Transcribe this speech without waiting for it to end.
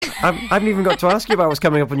I haven't even got to ask you about what's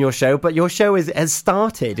coming up on your show, but your show has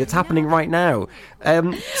started. It's happening right now.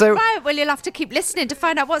 Right, well, you'll have to keep listening to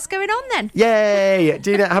find out what's going on then. Yay!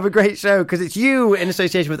 Gina, have a great show, because it's you in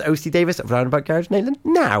association with O.C. Davis of Roundabout Garage Nayland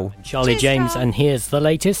now. Charlie James, and here's the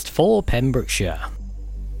latest for Pembrokeshire.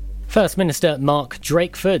 First Minister Mark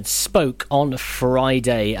Drakeford spoke on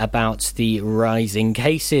Friday about the rising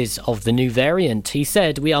cases of the new variant. He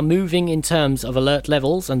said, "We are moving in terms of alert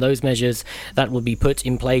levels, and those measures that will be put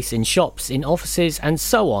in place in shops, in offices and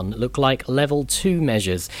so on look like level 2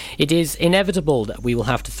 measures. It is inevitable that we will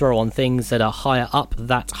have to throw on things that are higher up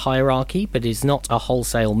that hierarchy, but it is not a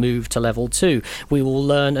wholesale move to level 2. We will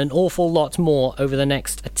learn an awful lot more over the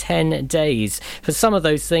next 10 days. For some of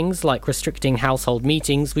those things, like restricting household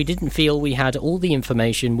meetings, we didn't feel we had all the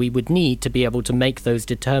information we would need to be able to make those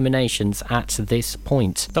determinations at this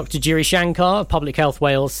point." Dr Giri Shankar of Public Health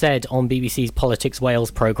Wales said on BBC's Politics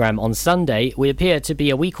Wales programme on Sunday, "We appear to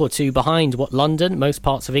be a week or two behind what London, most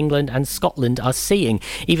parts of England and Scotland are seeing.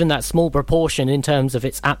 Even that small proportion in terms of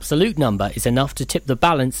its absolute number is enough to tip the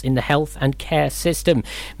balance in the health and care system.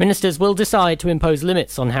 Ministers will decide to impose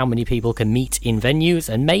limits on how many people can meet in venues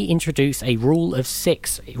and may introduce a rule of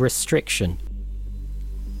 6 restriction."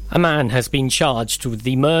 A man has been charged with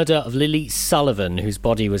the murder of Lily Sullivan, whose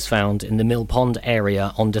body was found in the Mill Pond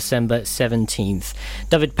area on December 17th.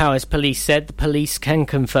 Dyfed-Powys Police said the police can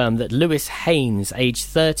confirm that Lewis Haynes, aged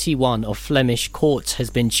 31, of Flemish Court, has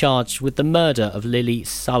been charged with the murder of Lily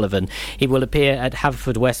Sullivan. He will appear at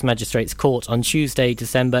Haverfordwest Magistrates Court on Tuesday,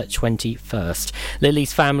 December 21st.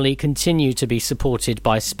 Lily's family continue to be supported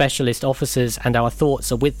by specialist officers, and our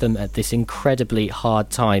thoughts are with them at this incredibly hard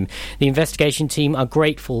time. The investigation team are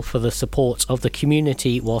grateful for the support of the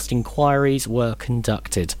community whilst inquiries were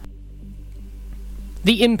conducted.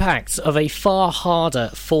 The impacts of a far harder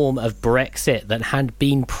form of Brexit than had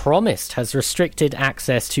been promised has restricted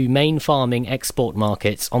access to main farming export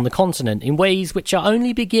markets on the continent in ways which are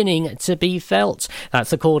only beginning to be felt.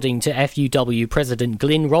 That's according to FUW President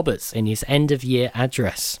Glyn Roberts in his end-of-year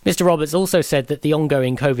address. Mr Roberts also said that the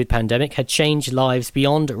ongoing COVID pandemic had changed lives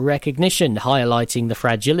beyond recognition, highlighting the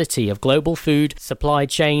fragility of global food supply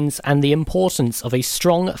chains and the importance of a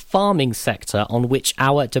strong farming sector on which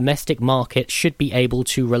our domestic market should be able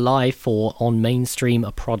to rely on mainstream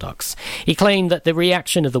products. He claimed that the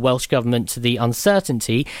reaction of the Welsh Government to the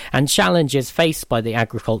uncertainty and challenges faced by the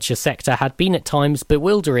agriculture sector had been at times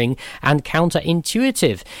bewildering and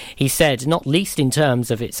counterintuitive. He said, not least in terms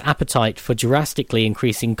of its appetite for drastically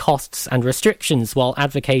increasing costs and restrictions while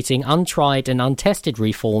advocating untried and untested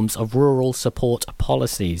reforms of rural support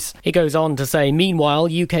policies. He goes on to say, meanwhile,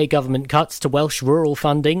 UK government cuts to Welsh rural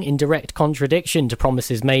funding in direct contradiction to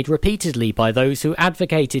promises made repeatedly by those who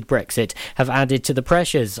advocated Brexit have added to the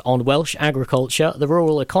pressures on Welsh agriculture, the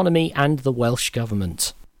rural economy and the Welsh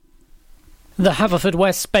Government. The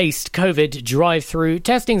Haverfordwest-based COVID drive-through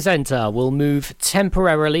testing centre will move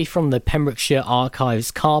temporarily from the Pembrokeshire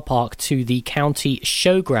Archives car park to the county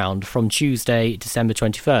showground from Tuesday, December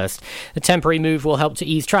 21st. The temporary move will help to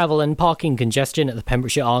ease travel and parking congestion at the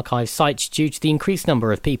Pembrokeshire Archives site due to the increased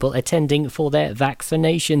number of people attending for their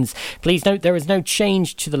vaccinations. Please note there is no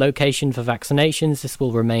change to the location for vaccinations. This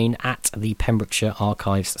will remain at the Pembrokeshire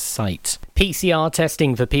Archives site. PCR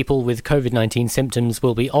testing for people with COVID-19 symptoms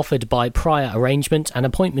will be offered by prior arrangement, and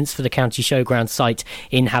appointments for the County Showground site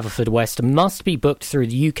in Haverfordwest must be booked through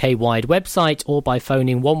the UK-wide website or by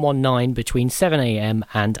phoning 119 between 7am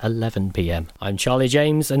and 11pm. I'm Charlie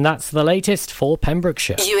James, and that's the latest for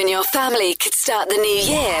Pembrokeshire. You and your family could start the new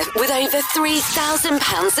year with over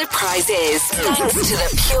 £3,000 of prizes thanks to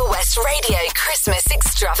the Pure West Radio Christmas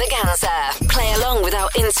Extravaganza. Play along with our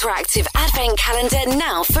interactive advent calendar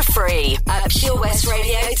now for free at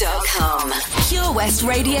purewestradio.com. Pure West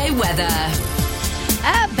Radio weather.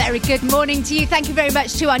 Very good morning to you. Thank you very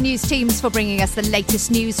much to our news teams for bringing us the latest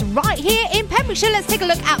news right here in Pembrokeshire. Let's take a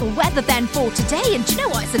look at the weather then for today. And do you know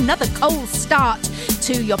what? It's another cold start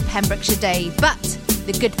to your Pembrokeshire day. But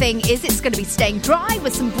the good thing is it's going to be staying dry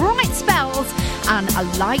with some bright spells and a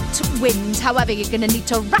light wind. However, you're going to need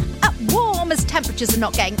to wrap up warm as temperatures are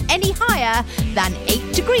not getting any higher than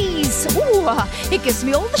 8 degrees. Ooh, it gives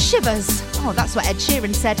me all the shivers. Oh, that's what Ed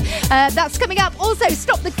Sheeran said. That's coming up. Also,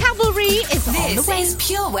 Stop the Cavalry is on the way. This is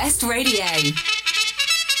Pure West Radio.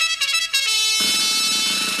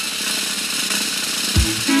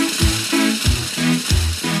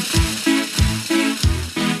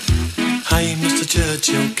 Hey, Mr.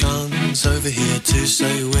 Churchill comes over here to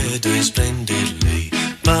say we're doing splendidly.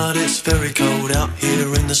 But it's very cold out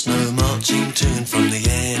here in the snow, marching to and from the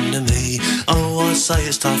enemy. Oh, I say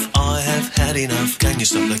it's tough, I have had enough. Can you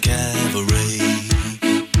stop the cavalry?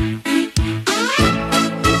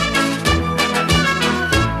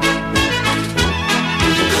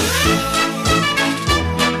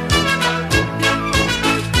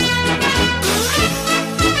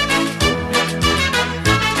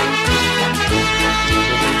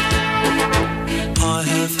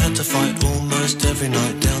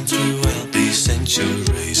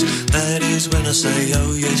 I say,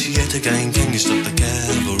 oh yes, yet again, can you stop the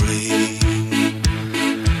cavalry?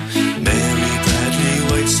 Mary Bradley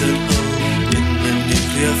waits at home in the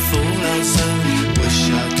nuclear fallout zone. Wish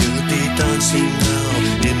I could be dancing now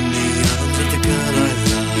in the arms of the girl I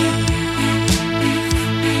love.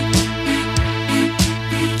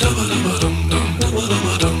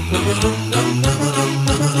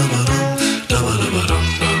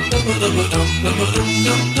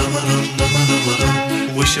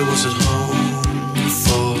 Wish I was at home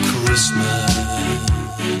for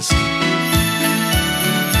Christmas.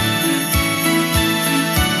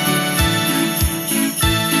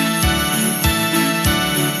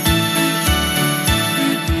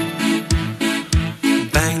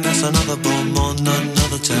 Bang, that's another bomb on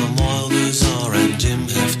another town while Bizarre and Jim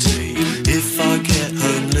have tea. If I get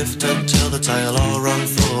home, lift and tell the tale, I'll run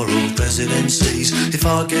for all presidencies. If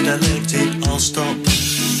I get elected, I'll stop.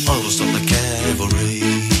 I will stop the cavalry.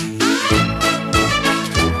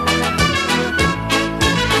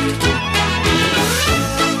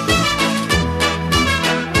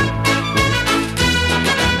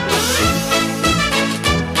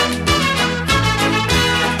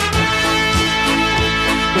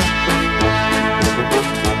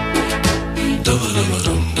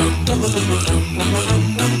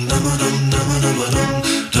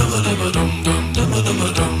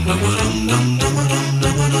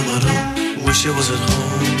 Wish I was at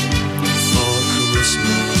home for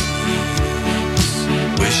Christmas.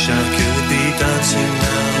 Wish I could be dancing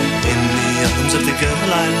now in the arms of the girl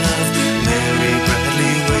I love. Mary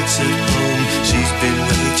Bradley waits at home. She's been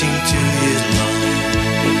waiting 2 years long.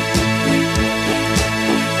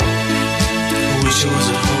 Wish I was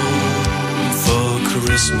at home for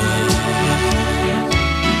Christmas.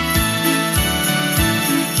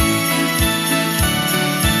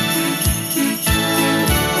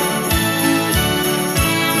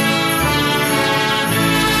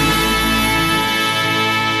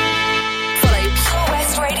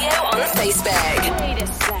 Facebook. Wait a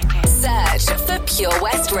second. Search for Pure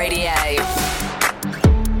West Radio.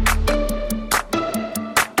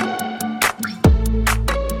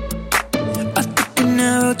 I took an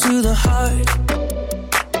arrow to the heart.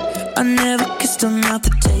 I never kissed a mouth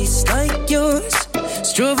that tastes like yours.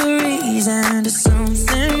 Strawberries and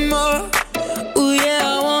something more. Ooh yeah,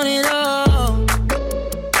 I want it all.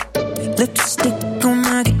 Lipstick on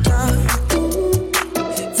my guitar.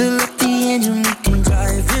 Fill up the engine, we can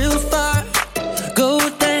drive real far. Go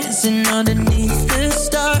dancing underneath the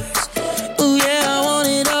stars. Ooh yeah, I want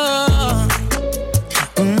it all.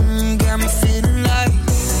 Got me feeling like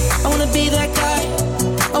I wanna be that guy.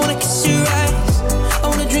 I wanna kiss your eyes. I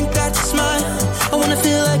wanna drink that smile. I wanna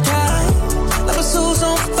feel like like my soul's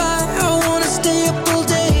on fire. I wanna stay up all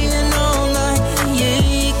day and all night. Yeah,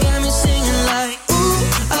 you got me singing like, ooh,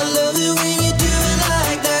 I love it when you do it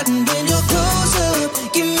like that. And when you're close up,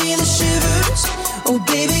 give me the shivers. Oh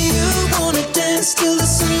baby, you wanna dance till the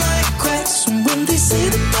sunlight cracks. And when they say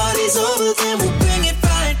the party's over, then we'll bring it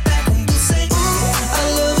right back. And we'll say, ooh, I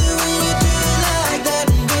love it when you do it like that.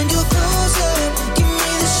 And when you're close up, give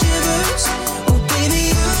me the shivers. Oh baby,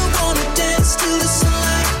 you wanna dance till the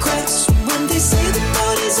sunlight cracks. And when they say the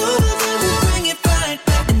party's over, then we'll bring it right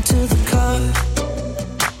back into the car.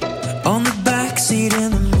 On the backseat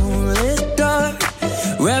in the moonlit dark.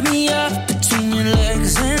 Wrap me up between your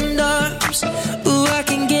legs and arms. Ooh, I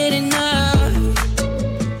can get enough.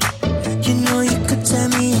 You know you could tear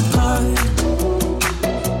me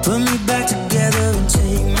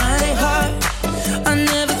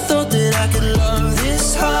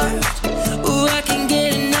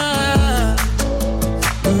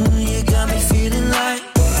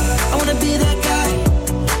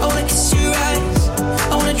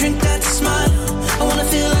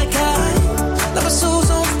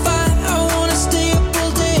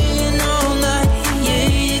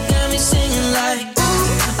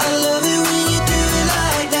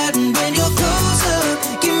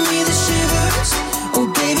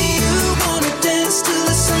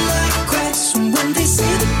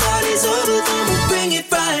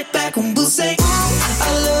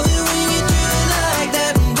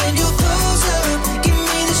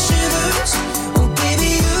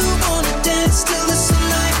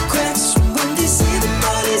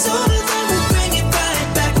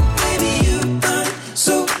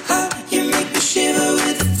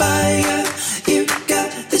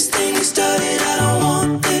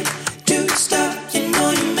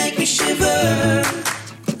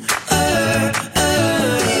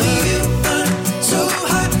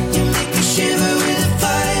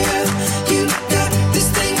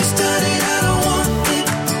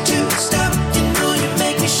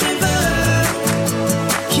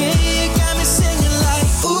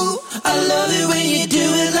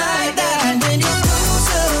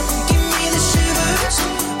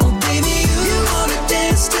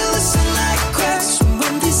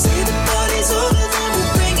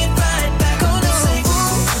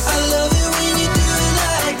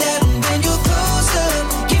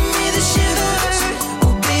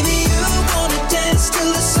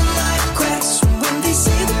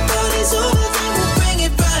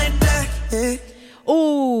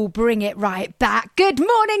bring it right back. Good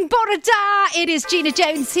morning, Borada. It is Gina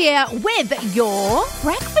Jones here with your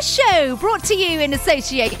breakfast show, brought to you in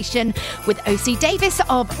association with OC Davis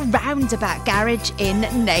of Roundabout Garage in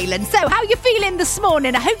Neyland. So, how are you feeling this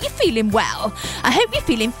morning? I hope you're feeling well. I hope you're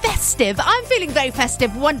feeling festive. I'm feeling very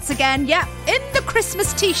festive once again. Yeah, in the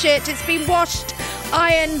Christmas t-shirt. It's been washed,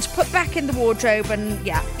 ironed, put back in the wardrobe, and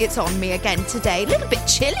yeah, it's on me again today. A little bit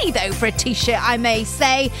chilly though for a t-shirt, I may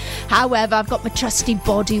say. However, I've got my trusty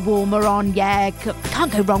body warmer on. Yeah,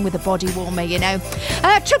 can't go wrong with a body warmer, you know.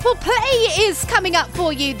 Triple play is coming up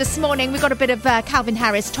for you this morning. We've got a bit of Calvin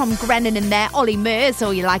Harris, Tom Grennan in there, Ollie Murs.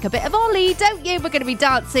 Oh, you like a bit of Ollie, don't you? We're going to be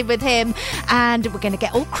dancing with him, and we're going to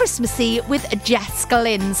get all Christmassy with Jess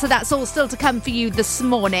Glynn. So that's all still to come for you this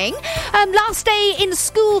morning. Last day in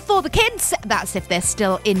school for the kids. That's if they're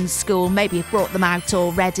still in school. Maybe you've brought them out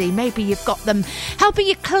already. Maybe you've got them helping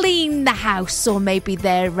you clean the house, or maybe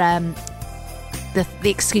they're the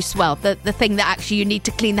excuse, well, the thing that actually you need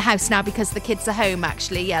to clean the house now because the kids are home,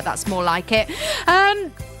 actually. Yeah, that's more like it.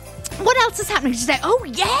 What else is happening today? Oh,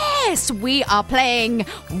 yes, we are playing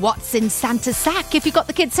What's in Santa's Sack. If you've got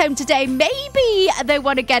the kids home today, maybe they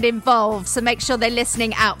want to get involved. So make sure they're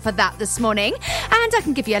listening out for that this morning. And I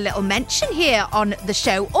can give you a little mention here on the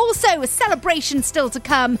show. Also, a celebration still to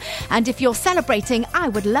come. And if you're celebrating, I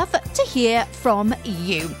would love to hear from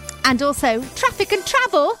you. And also, traffic and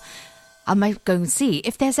travel. I might go and see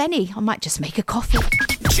if there's any. I might just make a coffee.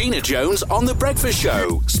 Gina Jones on The Breakfast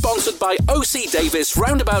Show, sponsored by OC Davis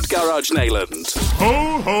Roundabout Garage Neyland.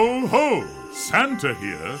 Ho, ho, ho! Santa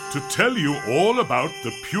here to tell you all about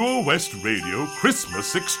the Pure West Radio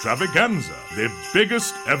Christmas Extravaganza, their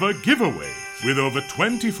biggest ever giveaway, with over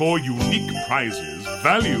 24 unique prizes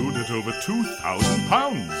valued at over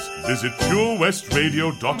 £2,000. Visit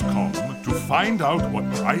purewestradio.com to find out what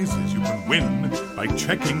prizes you can win by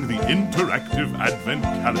checking the interactive advent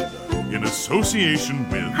calendar in association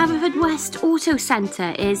with Haverfordwest Auto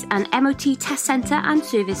Centre is an MOT test centre and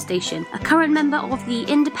service station, a current member of the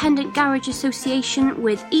Independent Garage Association,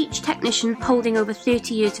 with each technician holding over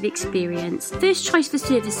 30 years of experience. First choice for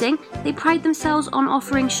servicing, they pride themselves on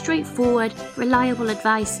offering straightforward, reliable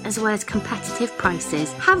advice as well as competitive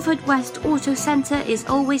prices. Haverfordwest Auto Centre is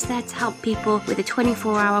always there to help people with a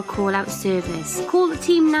 24-hour call-out service. Call the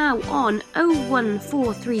team now on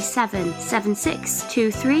 01437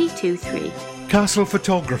 762323. Castle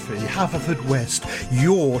Photography, Haverfordwest,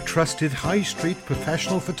 your trusted high street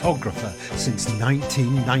professional photographer since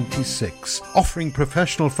 1996. Offering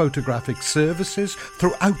professional photographic services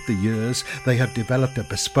throughout the years, they have developed a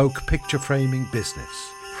bespoke picture framing business.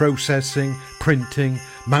 Processing, printing,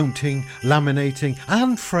 mounting, laminating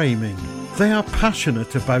and framing. They are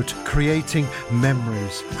passionate about creating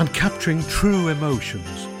memories and capturing true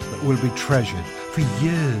emotions that will be treasured for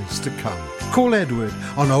years to come. Call Edward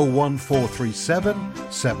on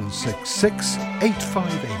 01437 766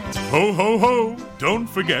 858. Ho, ho, ho! Don't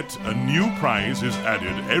forget, a new prize is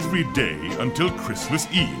added every day until Christmas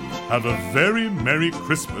Eve. Have a very Merry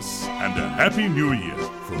Christmas and a Happy New Year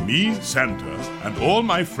from me, Santa, and all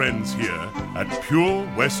my friends here at Pure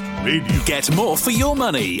West Radio. Get more for your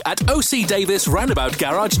money at OC Davis Roundabout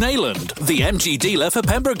Garage Neyland, the MG dealer for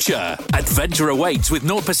Pembrokeshire. Adventure awaits with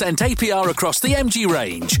 0% APR across the MG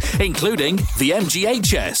range, including the MG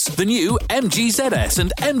HS, the new MG ZS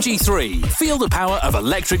and MG3. Feel the power of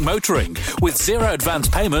electric motoring with zero advance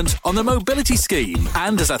payment on the mobility scheme.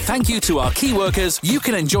 And as a thank you to our key workers, you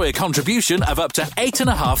can enjoy a contribution of up to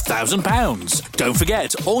 £8,500. Don't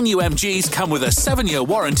forget, all new MGs come with a 7-year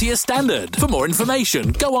warranty as standard. For more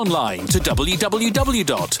information, go online to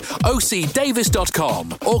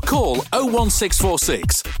www.ocdavis.com or call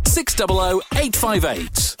 01646 600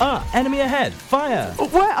 858. Ah, enemy ahead. Fire. Oh,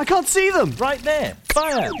 where? I can't see them. Right there.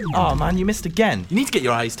 Fire. Oh, man, you missed again. You need to get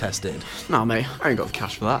your eyes tested. Nah, mate, I ain't got the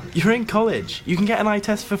cash for that. You're in college. You can get an eye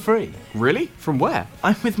test for free. Really? From where?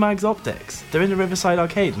 I'm with Mags Optics. They're in the Riverside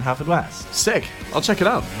Arcade in Haverfordwest. Sick. I'll check it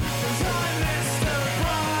out.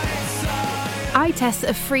 Eye tests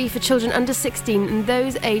are free for children under 16 and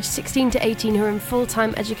those aged 16 to 18 who are in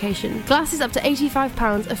full-time education. Glasses up to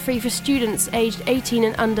 £85 are free for students aged 18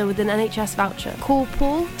 and under with an NHS voucher. Call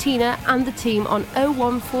Paul, Tina and the team on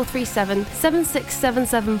 01437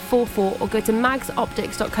 767744 or go to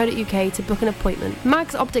magsoptics.co.uk to book an appointment.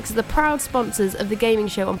 Mags Optics are the proud sponsors of the gaming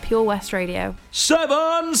show on Pure West Radio.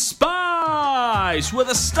 7 Spice, where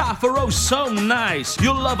the staff are oh so nice.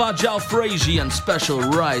 You'll love our jalfrezi and special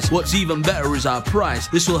rice. What's even better is our price.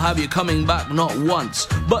 This will have you coming back not once,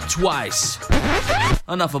 but twice.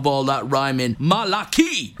 Enough of all that rhyming.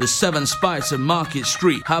 Malaki! The Seven Spice of Market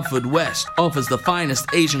Street, Haverfordwest, offers the finest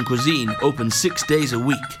Asian cuisine, open 6 days a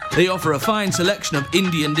week. They offer a fine selection of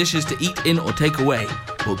Indian dishes to eat in or take away.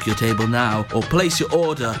 Book your table now or place your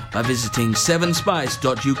order by visiting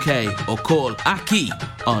sevenspice.uk or call Aki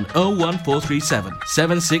on 01437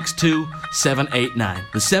 762 789.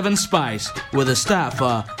 The Seven Spice, where the staff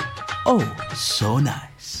are so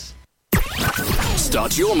nice.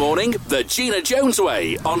 Start your morning the Gina Jones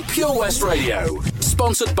way on Pure West Radio.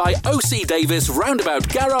 Sponsored by OC Davis Roundabout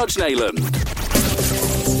Garage Neyland.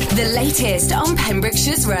 The latest on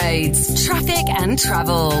Pembrokeshire's roads, traffic and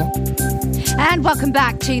travel. And welcome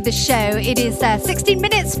back to the show. It is 16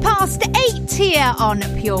 minutes past 8 here on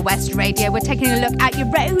Pure West Radio. We're taking a look at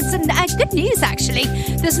your roads, and good news actually.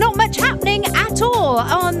 There's not much happening at all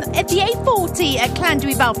at the A40 at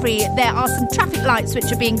Clandui Belfry. There are some traffic lights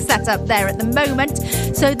which are being set up there at the moment,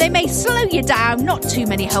 so they may slow you down. Not too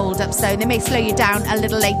many hold-ups though. They may slow you down a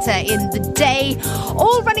little later in the day.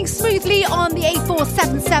 All running smoothly on the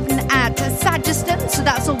A477 at Sageston, so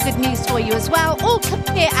that's all good news for you as well. All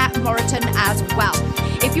clear at Moreton as well.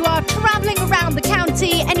 If you are travelling around the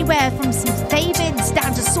county, anywhere from St David's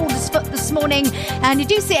down to Saundersfoot this morning, and you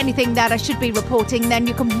do see anything that I should be reporting, then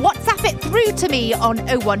you can WhatsApp it through to me on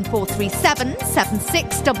 01437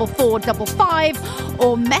 764455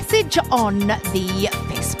 or message on the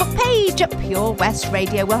Facebook page at Pure West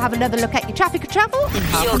Radio. We'll have another look at your traffic and travel in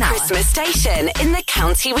half Your an hour. Christmas station in the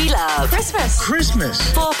county we love. Christmas.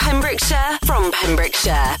 For Pembrokeshire, from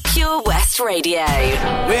Pembrokeshire, Pure West Radio.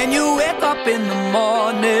 When you wake up in the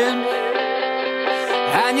morning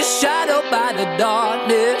and you're shadowed by the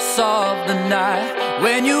darkness of the night.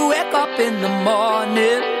 When you wake up in the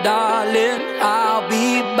morning, darling, I'll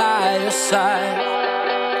be by your side.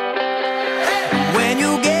 When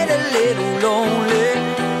you get a little lonely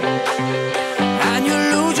and you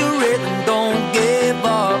lose your rhythm, don't give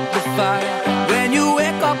up the fight. When you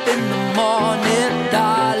wake up in the morning,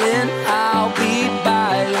 darling, I'll be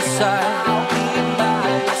by your side. I'll be by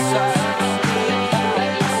your side.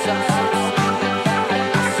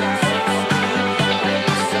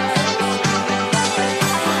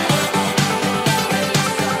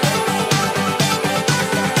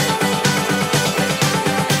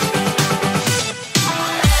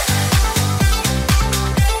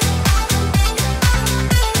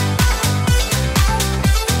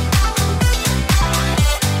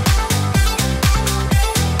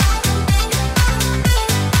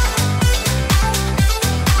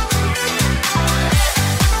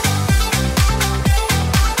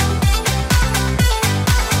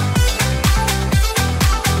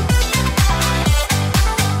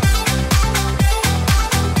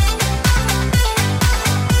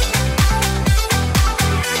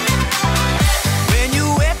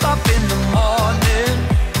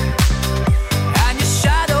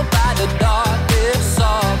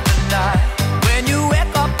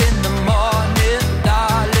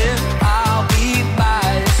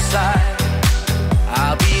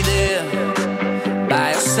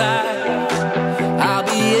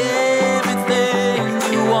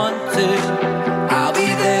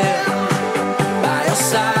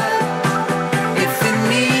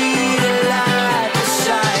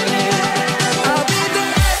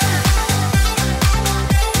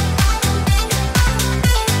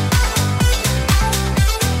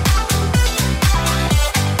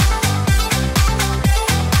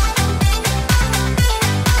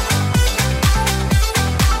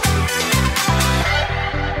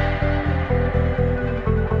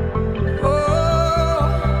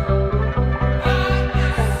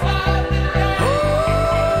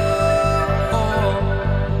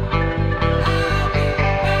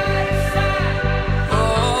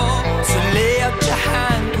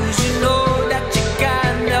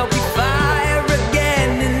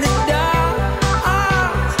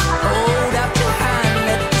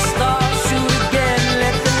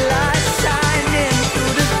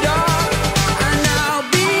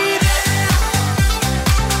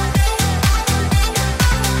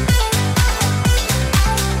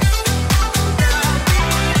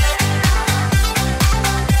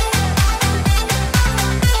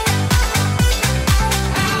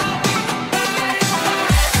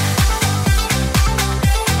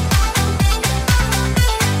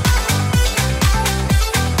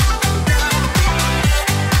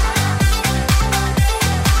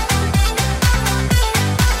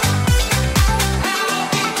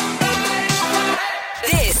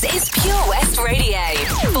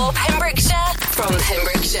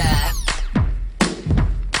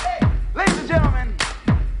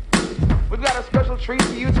 treat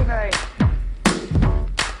for you today.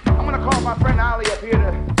 I'm gonna call my friend Ali. Holly up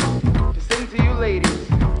here to sing to you ladies.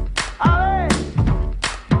 Holly!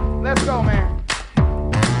 Let's go, man.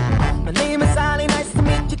 My name is Holly, nice to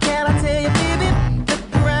meet you. Can I tell you, baby?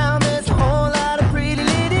 Look around, there's a whole lot of pretty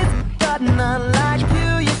ladies, but none like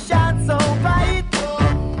you. You shine so bright.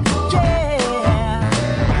 Yeah.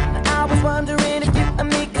 I was wondering if you and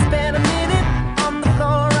me could spend a minute on the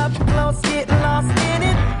floor up close, getting lost in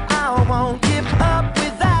it. I won't give up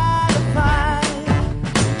without a fight.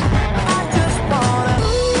 I just wanna,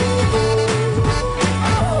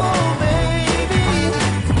 oh baby,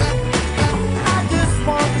 I just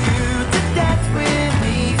want you to dance with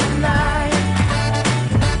me tonight.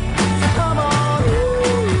 So come on,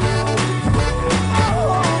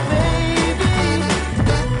 oh baby,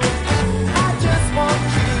 I just want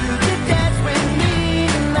you to dance with me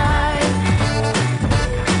tonight.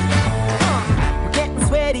 We're getting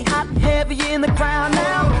sweaty, hot and heavy in the crowd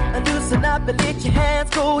now. And loosen up and let your hands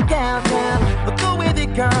go downtown. But go with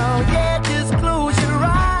it, girl, yeah, just close your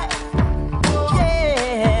eyes.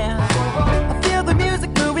 Yeah, I feel the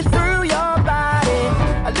music moving through your body.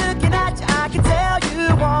 Looking at you, I can tell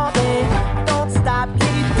you want me. Don't stop,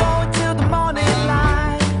 keep going till the morning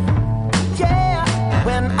light. Yeah,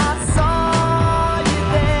 when I saw you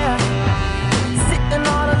there, sitting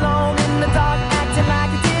all alone in the dark, acting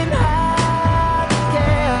like you didn't have to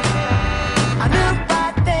care. I knew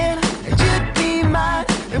right then you'd be mine,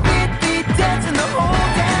 and we'd be dancing the whole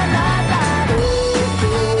damn night like,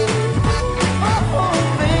 oh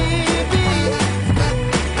baby,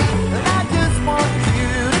 and I just want you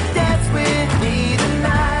to dance with me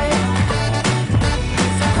tonight.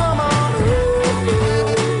 So come on,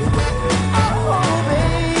 oh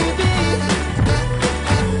baby,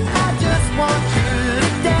 I just want you to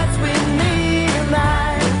dance with me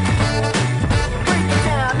tonight. Break it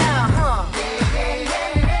down now,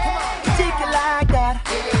 take it like that.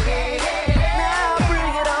 Now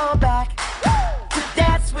bring it on back. To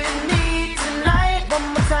dance with me tonight. One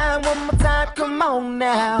more time, come on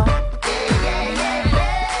now. Do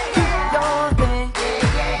your thing.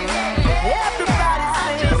 Everybody sing.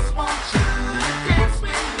 I just want you to dance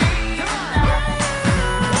with me tonight.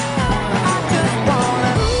 I just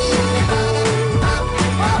wanna,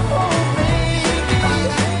 oh baby,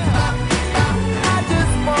 I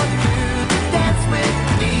just want you to dance with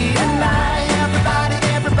me tonight.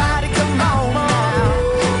 Everybody, come on now.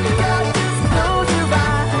 Girl, just close your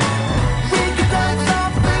eyes. We can dance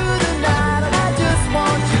all through the night. And I just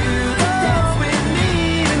want you to dance with me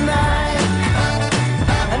tonight.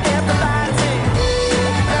 And everybody sing.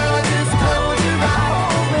 Girl, just close your eyes.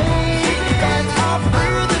 We can dance all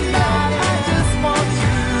through the night. I just want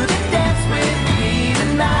you to dance with me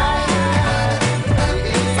tonight.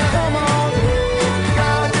 So come on,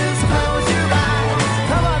 girl, just close your eyes.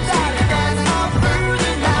 Come on, darling, dance all through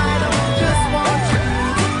the night. I just want you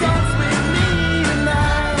to dance with me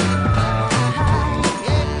tonight.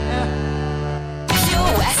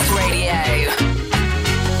 Pure West Radio.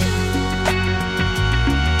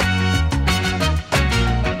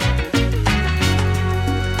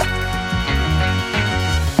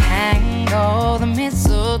 Hang all the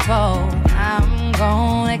mistletoe. I'm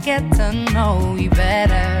gonna get to know you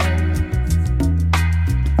better.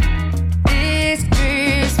 It's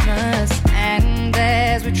Christmas, and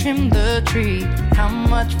as we trim the tree, how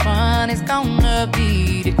much fun it's gonna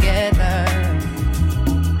be together.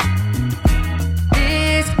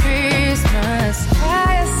 It's Christmas,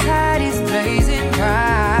 fireside is blazing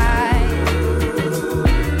bright.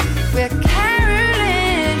 We're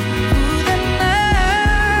caroling through the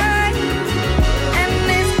night, and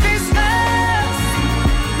this Christmas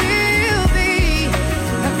will be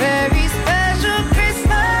a very special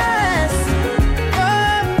Christmas for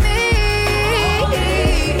me.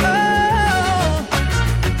 Oh,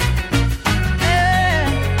 yeah.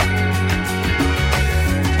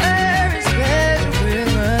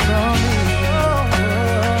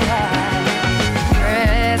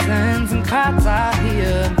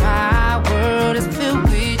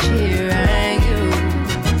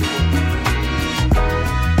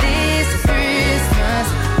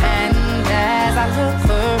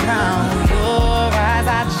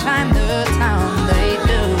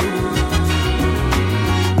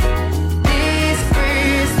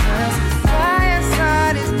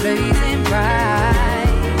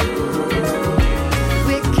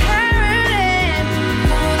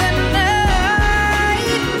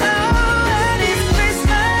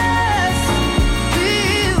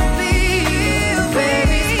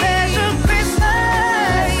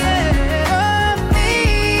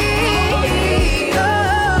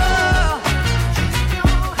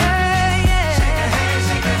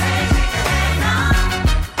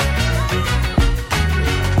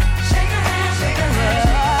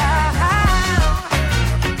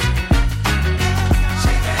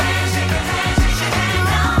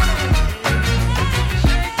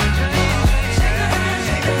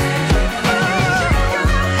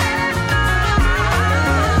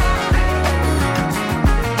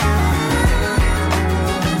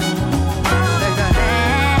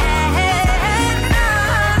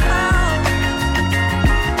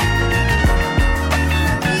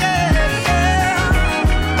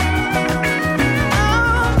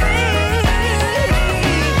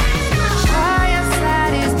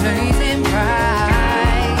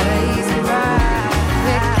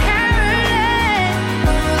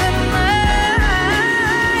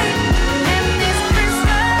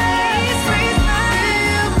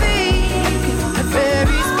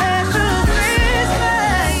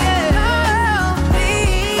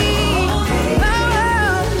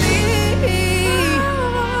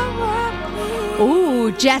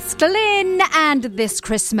 Jess Glynn and This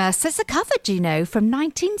Christmas. It's a cover, do you know, from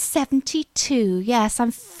 1972. Yes,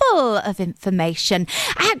 I'm full of information.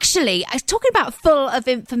 Actually, I was talking about full of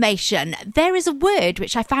information. There is a word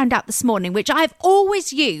which I found out this morning, which I've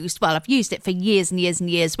always used. Well, I've used it for years and years and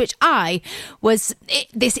years, which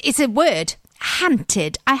this is a word.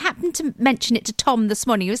 Hanted. I happened to mention it to Tom this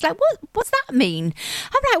morning. He was like, what's that mean?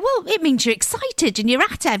 I'm like, well, it means you're excited and you're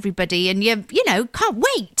at everybody and you can't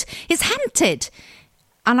wait. It's hanted.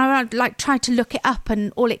 And I tried to look it up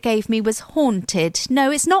and all it gave me was haunted.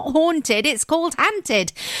 No, it's not haunted. It's called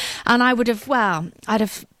hanted. And I'd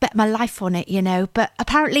have bet my life on it, but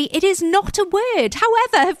apparently it is not a word.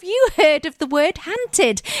 However, have you heard of the word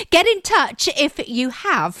hanted? Get in touch if you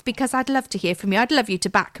have, because I'd love to hear from you. I'd love you to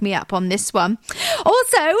back me up on this one.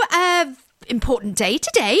 Also, important day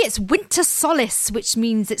today. It's winter solace, which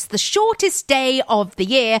means it's the shortest day of the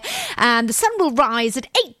year, and the sun will rise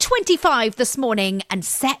at 8:25 this morning and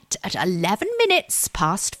set at 11 minutes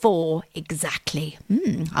past 4 exactly.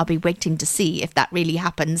 I'll be waiting to see if that really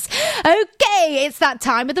happens. Okay, it's that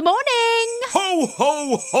time of the morning. Ho,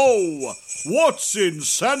 ho, ho! What's in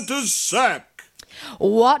Santa's sack?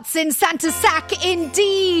 What's in Santa's sack,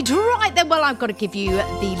 indeed. Right then, well, I've got to give you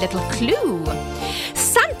the little clue.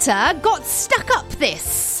 Santa got stuck up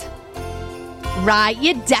this. Right,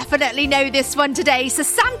 you definitely know this one today. So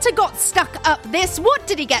Santa got stuck up this. What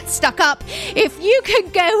did he get stuck up? If you can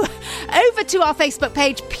go over to our Facebook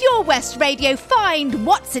page, Pure West Radio, find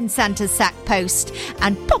What's in Santa's Sack post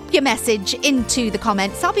and pop your message into the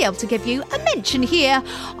comments. I'll be able to give you a mention here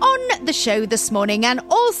on the show this morning. And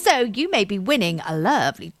also, you may be winning a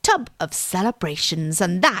lovely tub of celebrations.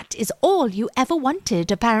 And that is all you ever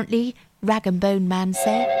wanted, apparently, Rag and Bone Man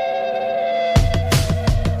say.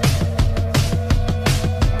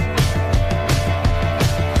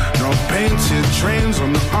 Painted trains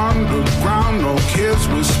on the underground, no kids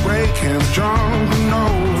with spray cans jumping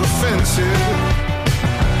over fences.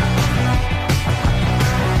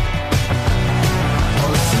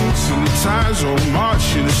 All the suits and the ties all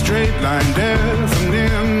march in a straight line,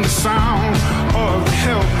 deafening the sound of the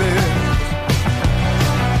helpless.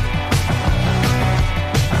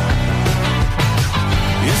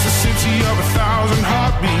 It's a city of 1,000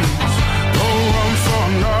 heartbeats, no room for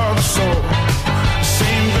another soul.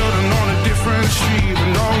 Same building on a different street, but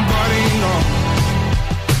nobody knows.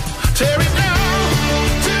 Tear it down,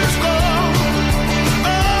 till it's gone.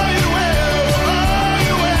 All you ever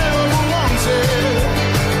wanted.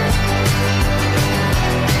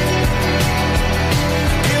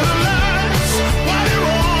 Kill the lights while you're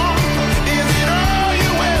on. Is it all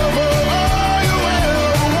you ever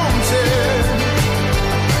wanted?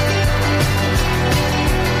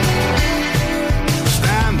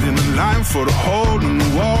 Stand in the line for the hole in the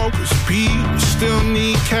wall, 'cause people still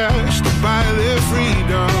need cash to buy their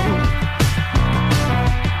freedom.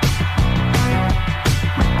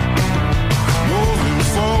 Moving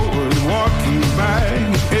forward, walking back,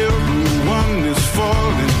 everyone is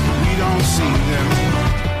falling, we don't see them.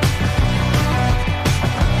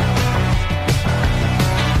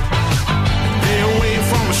 They away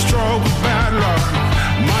from a stroke of bad luck,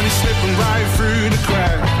 money slipping right through the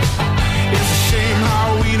cracks. It's a shame how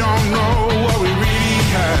we don't know what we really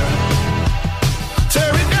have.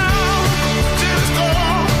 Tear it down till it's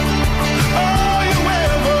gone. All you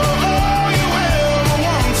ever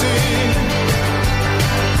wanted.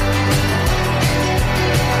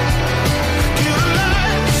 Kill the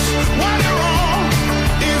lights while you're on.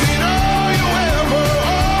 Is it all you ever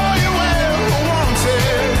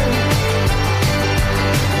wanted?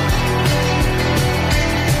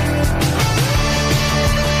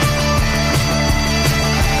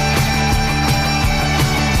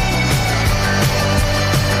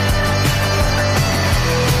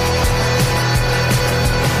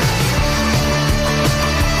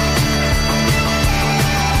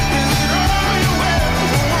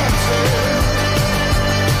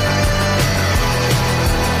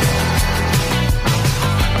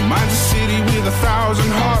 Mine's a city with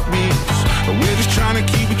 1,000 heartbeats, but we're just trying to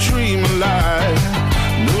keep a dream alive.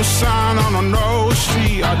 No sign on a no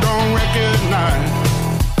street I don't recognize.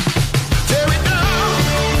 Tear it down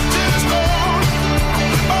till it's gone.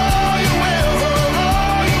 All you ever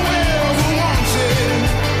wanted.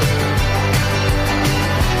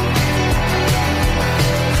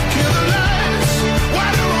 Kill the lights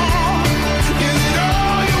while you're on. Is it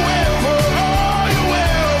all you ever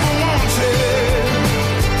wanted?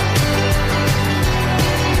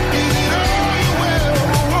 Is it all you ever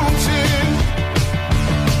wanted?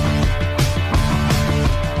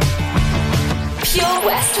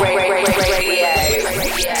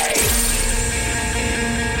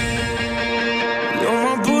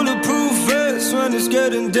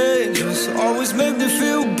 getting dangerous. Always make me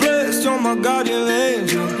feel blessed. You're my guardian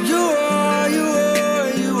angel. You are, you are,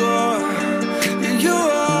 you are. You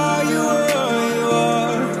are, you are, you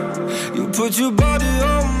are. You put your body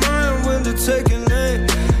on mine when they're taking aim.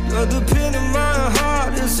 You're the pin in my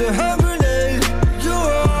heart, it's a hand grenade. You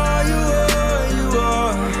are, you are, you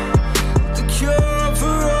are. The cure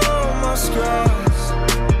for all my scars.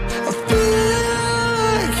 I feel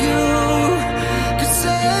like you could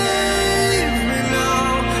save me now.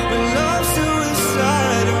 When love's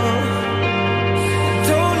suicidal,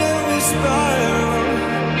 don't let me spiral.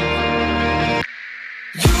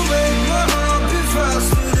 You make my heart beat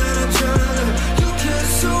faster than adrenaline. You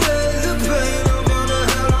kiss away the pain of all the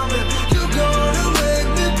hell I'm in. You're gonna make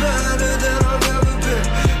me better than I've ever been.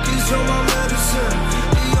 'Cause you're my medicine,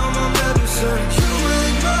 you're my medicine. You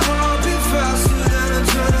make my heart beat faster than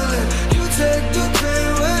adrenaline. You take the pain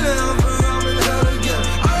whenever I'm in hell again.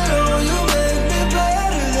 I know you make me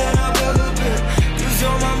better than I've ever been. 'Cause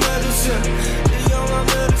you're my medicine, you're my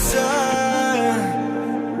medicine.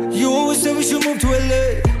 You always say we should move to LA,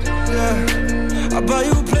 yeah. I'll buy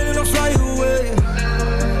you a plane and I'll fly you away.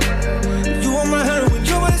 You want my heroin,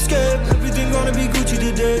 you're my escape. Everything gonna be Gucci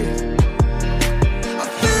today. I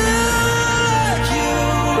feel like you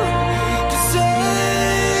can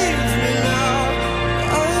save me now.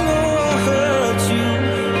 I know I hurt you.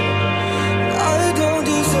 I don't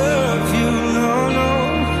deserve you, no, no.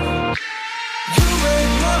 You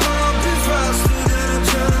make my heart beat faster than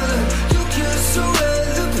adrenaline. You kiss away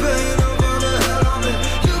the pain of all the hell I'm in.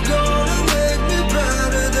 You're gonna make me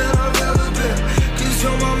better than I've ever been. 'Cause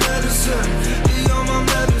you're my medicine, you're my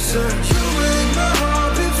medicine. You make my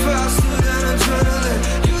heart beat faster than adrenaline.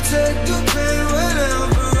 You take the pain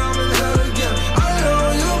whenever I'm in hell again. I know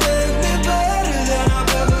you make me better than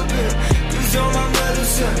I've ever been. 'Cause you're my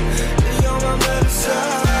medicine, you're my medicine.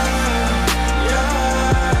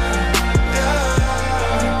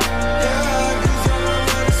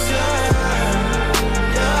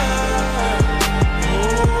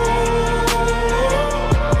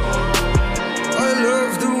 I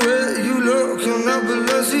love the way you look in that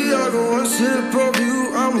Balenciaga. One sip of you,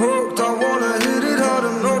 I'm hooked. I wanna hit it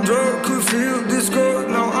harder. No drug could feel this good.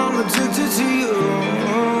 Now I'm addicted to you.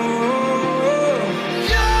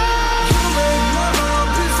 You make my heart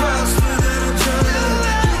beat faster than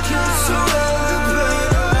adrenaline. You kiss away the pain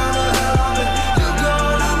of all the hell I'm in. You're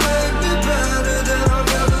gonna make me better than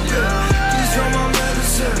I've ever been. 'Cause you're my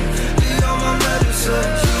medicine, you're my medicine.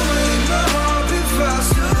 You make my heart beat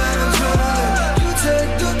faster than adrenaline. You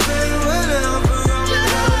take the pain whenever I'm in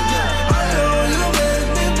hell again. I know you make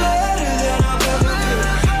me better than I've ever been.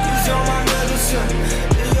 'Cause you're my medicine,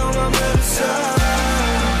 you're my medicine.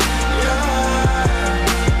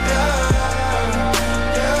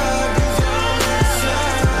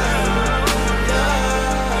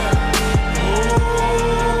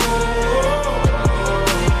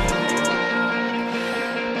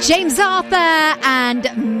 James Arthur and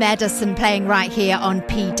Medicine playing right here on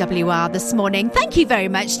PWR this morning. Thank you very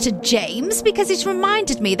much to James, because it's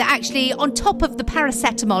reminded me that actually on top of the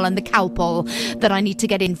paracetamol and the Calpol that I need to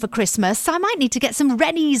get in for Christmas, I might need to get some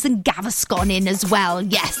Rennies and Gaviscon in as well.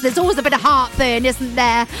 Yes, there's always a bit of heartburn, isn't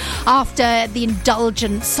there, after the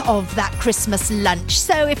indulgence of that Christmas lunch.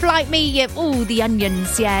 So if like me, the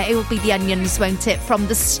onions, yeah, it will be the onions, won't it, from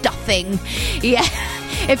the stuffing. Yeah.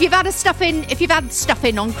 If you've had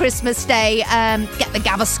stuffing on Christmas Day, get the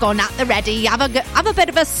Gaviscon at the ready. Have a bit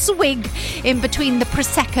of a swig in between the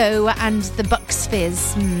Prosecco and the Bucks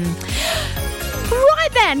Fizz.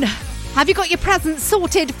 Right then, have you got your presents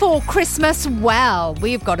sorted for Christmas? Well,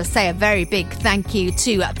 we've got to say a very big thank you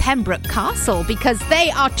to Pembroke Castle, because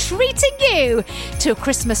they are treating you to a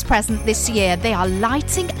Christmas present this year. They are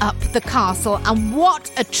lighting up the castle, and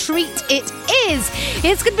what a treat it is.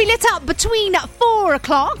 It's going to be lit up between 4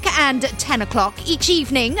 o'clock and 10 o'clock each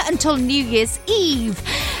evening until New Year's Eve.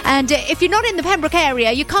 And if you're not in the Pembroke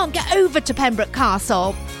area, you can't get over to Pembroke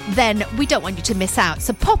Castle, then we don't want you to miss out.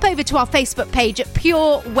 So pop over to our Facebook page at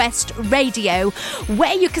Pure West Radio,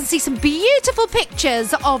 where you can see some beautiful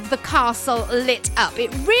pictures of the castle lit up.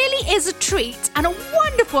 It really is a treat and a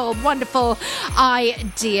wonderful, wonderful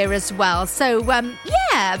idea as well. So,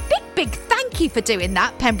 big thank you for doing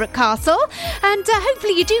that, Pembroke Castle. And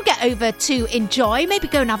hopefully you do get over to enjoy. Maybe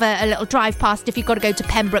go and have a little drive past if you've got to go to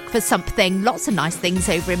Pembroke for something. Lots of nice things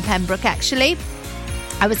over in Pembroke, actually.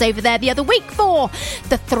 I was over there the other week for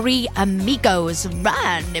the Three Amigos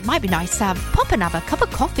run. It might be nice to pop and have a cup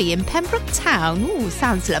of coffee in Pembroke Town. Ooh,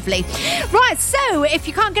 sounds lovely. Right, so if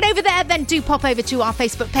you can't get over there, then do pop over to our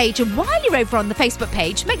Facebook page. And while you're over on the Facebook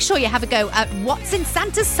page, make sure you have a go at What's in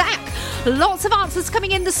Santa's Sack. Lots of answers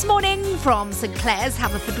coming in this morning from St Clair's,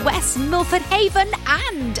 Haverfordwest, Milford Haven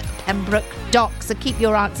and Pembroke Dock. So keep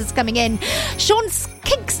your answers coming in. Sean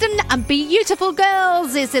Kingston and Beautiful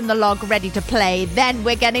Girls is in the log ready to play. Then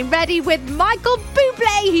we're getting ready with Michael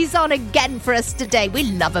Bublé. He's on again for us today. We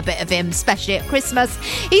love a bit of him, especially at Christmas.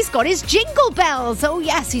 He's got his jingle bells. Oh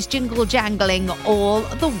yes, he's jingle jangling all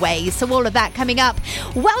the way. So all of that coming up.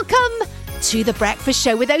 Welcome to the Breakfast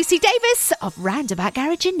Show with OC Davis of Roundabout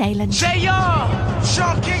Garage in Nayland. Say yo,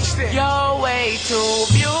 Sean Kingston. You're way too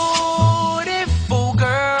beautiful,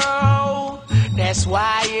 girl. That's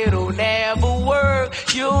why it'll never work.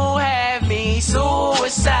 You have me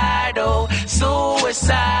suicidal,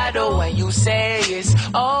 suicidal. When you say it's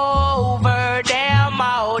over, damn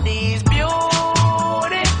all these beautiful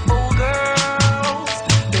girls,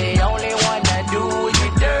 they only wanna do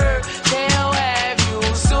you dirt. They'll have you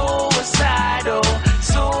suicidal,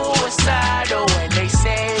 suicidal. When they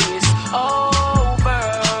say it's over.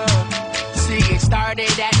 See, it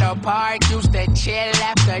started at the park, used to chill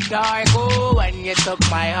after dark. Ooh, when you took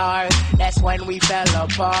my heart, that's when we fell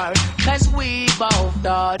apart. Cause we both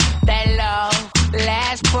thought that love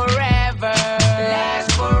lasts forever,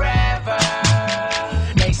 lasts forever.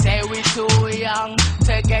 They say we're too young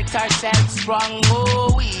to get ourselves sprung.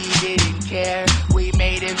 Oh, we didn't care, we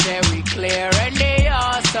made it very clear. And they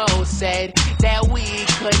also said that we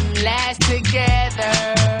couldn't last together,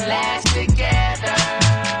 last together.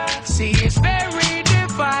 See, it's very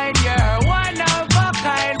divine, you're one of a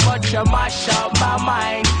kind, but you mash up my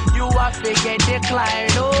mind. You are figure decline,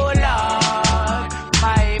 oh Lord.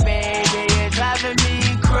 My baby, you're driving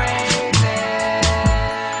me crazy.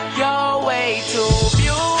 You're way too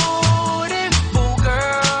beautiful,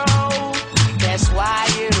 girl. That's why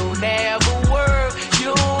it'll never work.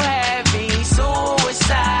 You have me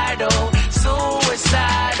suicidal,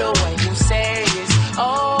 suicidal. When you say it's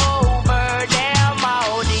over, damn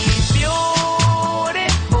all these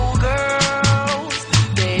beautiful girls,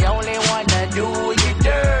 they only wanna do you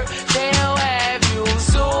dirt. They'll have you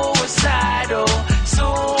suicidal,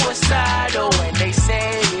 suicidal. When they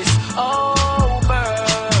say it's over.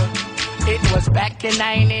 It was back in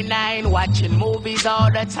 99, watching movies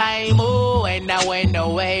all the time. Oh, and I went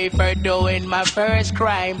away for doing my first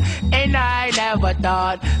crime. And I never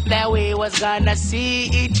thought that we was gonna see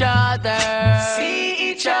each other,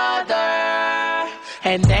 see each other.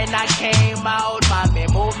 And then I came out, mommy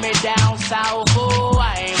moved me down south. Oh,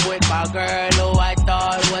 I ain't with my girl who I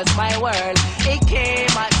thought was my world. It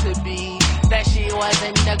came out to be that she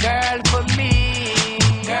wasn't the girl for me,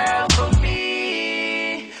 girl for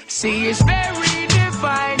me. See, it's very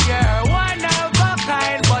divine, you're one of a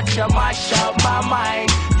kind, but you mash up my mind.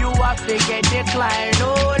 You are figure decline,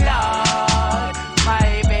 oh Lord.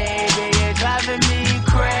 My baby, you're driving me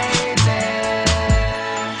crazy.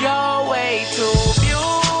 You're way too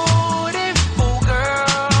beautiful,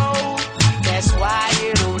 girl. That's why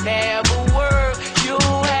it'll never work. You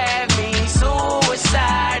have me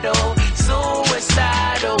suicidal,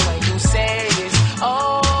 suicidal. When you say it's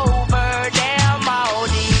over, damn all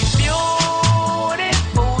these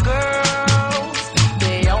beautiful girls,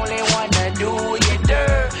 they only wanna do you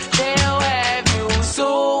dirt. They'll have you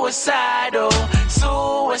suicidal,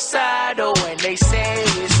 suicidal. When they say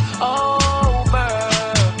it's over.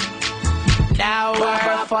 Now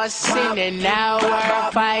we're fussing and now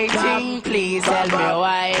we're fighting. Please tell me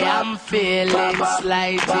why I'm feeling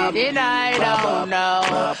slighted. And I don't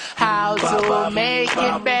know how to make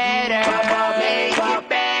it better, make it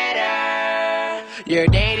better. You're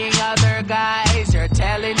dating other guys, you're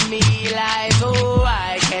telling me lies. Oh,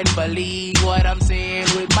 I can't believe what I'm seeing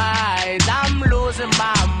with my eyes. I'm losing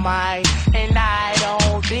my mind, and I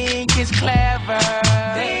don't think it's clever.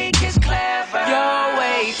 Think it's clever. You're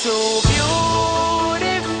way too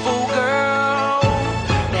beautiful, girl.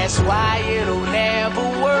 That's why it'll never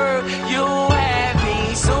work. You have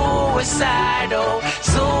me suicidal,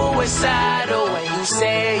 suicidal. When you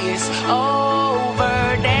say it's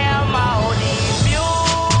over, damn all these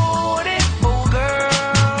beautiful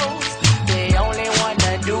girls, they only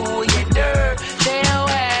wanna do you dirt. They'll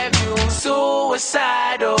have you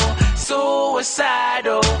suicidal,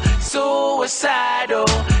 suicidal, suicidal,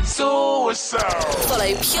 suicidal.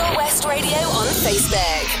 Follow Pure West Radio on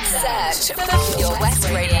Facebook. Search for Pure West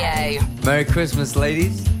Radio. Merry Christmas,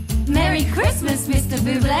 ladies. Merry Christmas, Mr.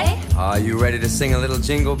 Bublé. Are you ready to sing a little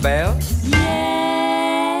jingle bells?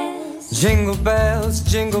 Yes. Jingle bells,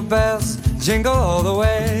 jingle all the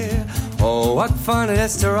way. Oh, what fun it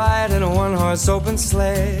is to ride in a one-horse open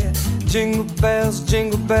sleigh. Jingle bells,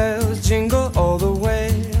 jingle all the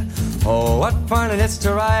way. Oh, what fun it is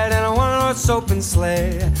to ride in a one-horse open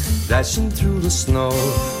sleigh. Dashing through the snow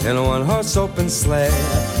in a one-horse open sleigh.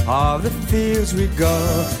 All the fields we go,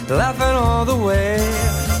 laughing all the way.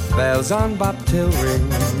 Bells on bobtail ring,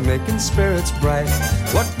 making spirits bright.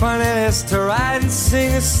 What fun it is to ride and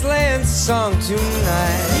sing a sleighing song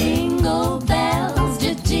tonight. Jingle bells,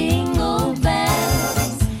 jingle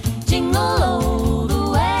bells, jingle all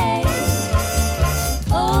the way.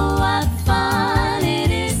 Oh, what fun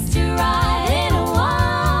it is to ride in a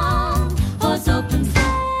one-horse open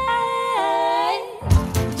sleigh.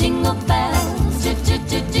 Jingle bells,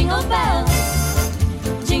 jingle bells,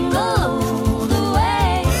 jingle all the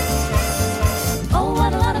way. Oh,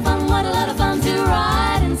 what a lot of fun to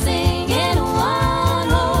ride and sing in a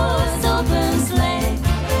one-horse open sleigh.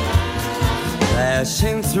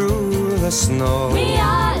 Dashing through the snow, We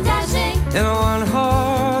are dashing in a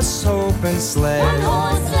one-horse open sleigh.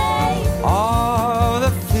 one-horse sleigh. All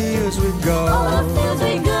the fields we go, All the fields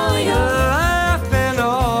we go, laughing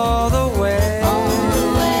all the way. all the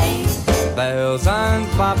way. Bells on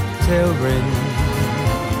bobtail ring,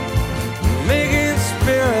 making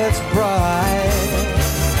spirits bright.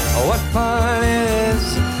 Oh, what fun it is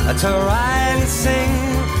to ride and sing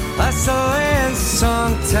a sleighing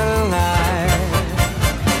song tonight.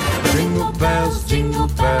 Jingle bells,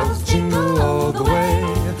 jingle all the way.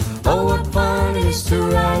 Oh, what fun it is to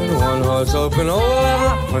ride in one horse open. Oh,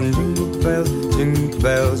 what fun! Jingle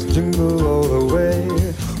bells, jingle all the way.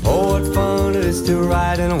 Oh, what fun it is to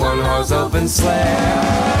ride in a one horse open sleigh.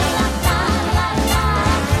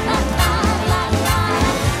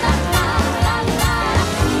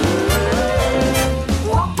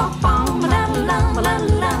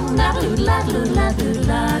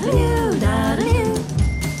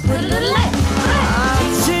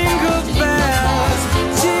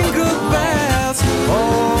 Jingle bells,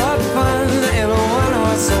 oh, what fun in a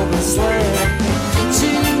one-horse open sleigh.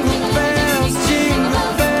 Jingle bells,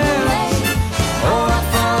 oh, what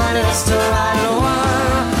fun it is to ride in a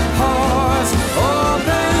one-horse open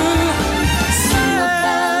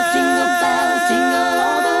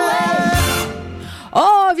sleigh.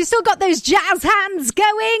 Oh, have you still got those jazz hands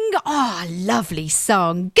going? Oh, lovely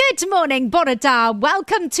song. Good morning, Bonada.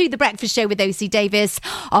 Welcome to the Breakfast Show with OC Davis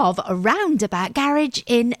of Roundabout Garage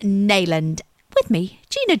in Neyland. With me,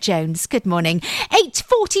 Gina Jones. Good morning.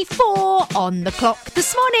 8:44 on the clock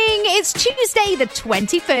this morning. It's Tuesday, the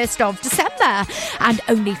 21st of December, and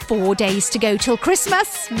only 4 days to go till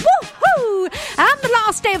Christmas. Woohoo! And the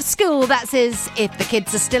last day of school. That is, if the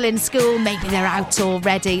kids are still in school, maybe they're out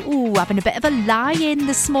already. Ooh, having a bit of a lie-in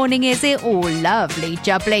this morning, is it? Oh, lovely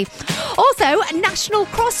jubbly. Also, National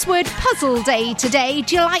Crossword Puzzle Day today.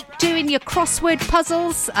 Do you like doing your crossword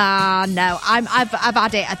puzzles? No, I've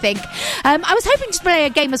had it, I think. I was hoping to play a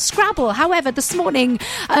game of Scrabble. However, this morning,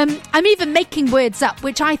 I'm even making words up,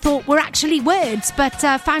 which I thought were actually words, but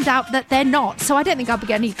found out that they're not. So I don't think I'll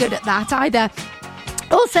be any good at that either.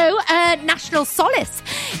 Also, National Solace.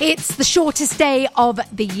 It's the shortest day of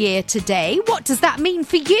the year today. What does that mean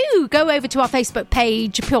for you? Go over to our Facebook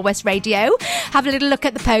page, Pure West Radio, have a little look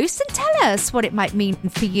at the post and tell us what it might mean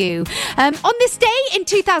for you. On this day in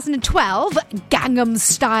 2012, Gangnam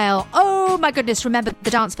Style. Oh my goodness, remember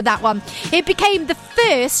the dance for that one. It became the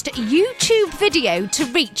first YouTube video to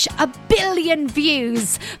reach 1 billion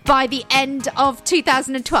views by the end of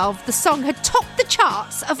 2012. The song had topped the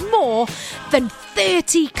charts of more than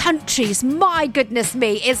 30 countries. My goodness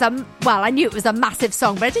me. Well, I knew it was a massive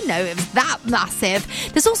song, but I didn't know it was that massive.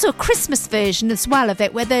 There's also a Christmas version as well of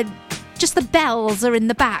it where just the bells are in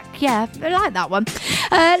the back. Yeah, I like that one.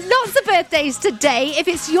 Lots of birthdays today. If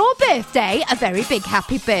it's your birthday, a very big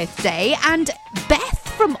happy birthday. And Beth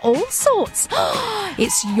from All Sorts.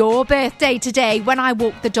 It's your birthday today. When I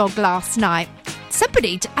walked the dog last night,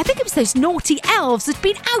 somebody, I think it was those naughty elves, had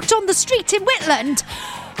been out on the street in Whitland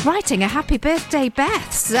writing a happy birthday,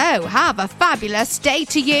 Beth. So have a fabulous day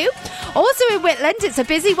to you. Also in Whitland, it's a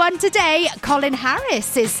busy one today. Colin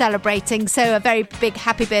Harris is celebrating, so a very big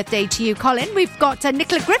happy birthday to you, Colin. We've got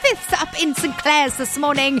Nicola Griffiths up in St Clair's this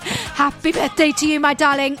morning. Happy birthday to you, my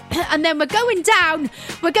darling. And then we're going down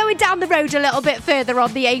the road a little bit further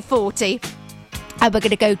on the A40. And we're going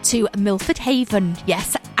to go to Milford Haven.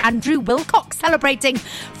 Yes, Andrew Wilcox celebrating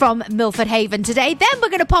from Milford Haven today. Then we're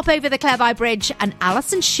going to pop over the Clevi Bridge and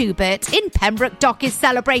Alison Schubert in Pembroke Dock is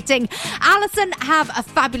celebrating. Alison, have a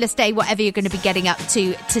fabulous day, whatever you're going to be getting up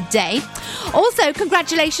to today. Also,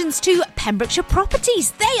 congratulations to Pembrokeshire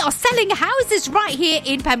Properties. They are selling houses right here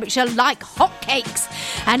in Pembrokeshire like hotcakes.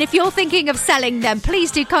 And if you're thinking of selling them,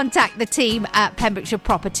 please do contact the team at Pembrokeshire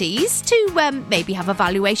Properties to maybe have a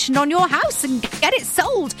valuation on your house and get it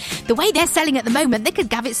sold. The way they're selling at the moment, they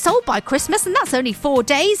could have it sold by Christmas, and that's only 4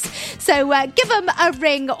 days. So give them a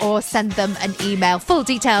ring or send them an email. Full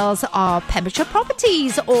details are Pembrokeshire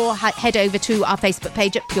Properties, or head over to our Facebook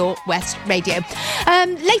page at Pure West Radio.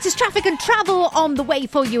 Latest traffic and travel on the way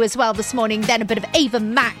for you as well this morning. Then a bit of Ava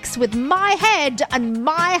Max with My Head and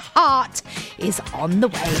My Heart is on the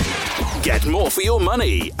way. Get more for your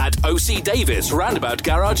money at OC Davis Roundabout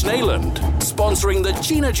Garage Neyland. Sponsoring the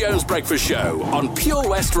Gina Jones Breakfast Show on Pure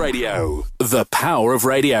West Radio. The power of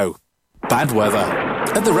radio. Bad weather.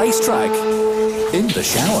 At the racetrack. In the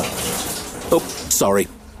shower. Oh, sorry.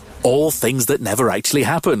 All things that never actually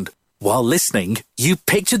happened. While listening, you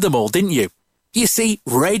pictured them all, didn't you? You see,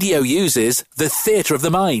 radio uses the theatre of the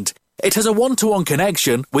mind. It has a one-to-one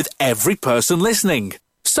connection with every person listening.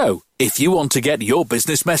 So, if you want to get your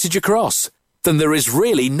business message across, then there is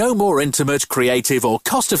really no more intimate, creative or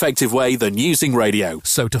cost-effective way than using radio.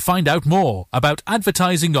 So to find out more about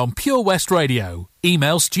advertising on Pure West Radio,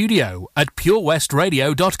 email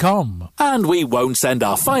studio@purewestradio.com. And we won't send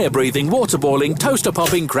our fire-breathing, water-boiling,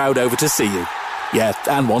 toaster-popping crowd over to see you. Yeah,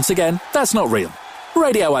 and once again, that's not real.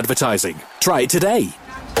 Radio advertising. Try it today.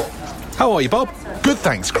 How are you, Bob? Good,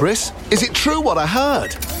 thanks, Chris. Is it true what I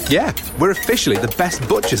heard? Yeah, we're officially the best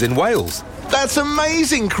butchers in Wales. That's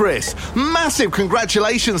amazing, Chris. Massive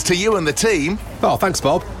congratulations to you and the team. Oh, thanks,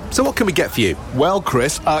 Bob. So what can we get for you? Well,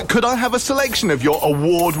 Chris, could I have a selection of your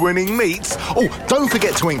award-winning meats? Oh, don't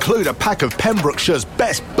forget to include a pack of Pembrokeshire's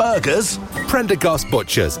best burgers. Prendergast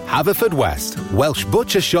Butchers, Haverfordwest, Welsh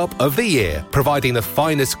Butcher Shop of the Year, providing the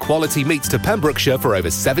finest quality meats to Pembrokeshire for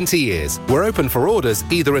over 70 years. We're open for orders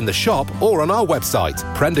either in the shop or on our website,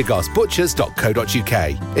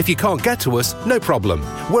 prendergastbutchers.co.uk. If you can't get to us, no problem.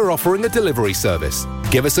 We're offering a delivery service.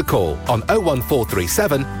 Give us a call on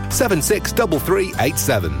 01437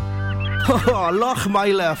 763387.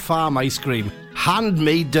 Lochmeyler Farm Ice Cream.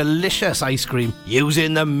 Handmade delicious ice cream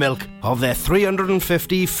using the milk of their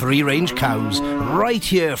 350 free-range cows right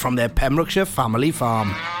here from their Pembrokeshire family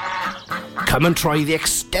farm. Come and try the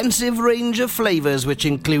extensive range of flavours which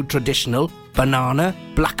include traditional banana,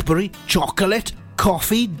 blackberry, chocolate,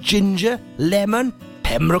 coffee, ginger, lemon,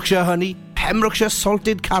 Pembrokeshire honey, Pembrokeshire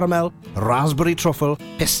salted caramel, raspberry truffle,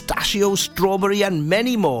 pistachio, strawberry and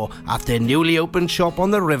many more at their newly opened shop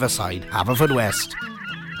on the Riverside, Haverfordwest.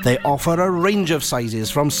 They offer a range of sizes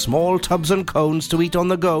from small tubs and cones to eat on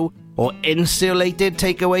the go or insulated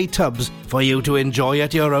takeaway tubs for you to enjoy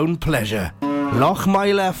at your own pleasure.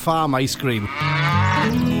 Lochmeyler Farm Ice Cream.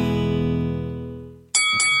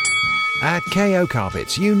 At KO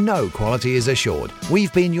Carpets, you know quality is assured.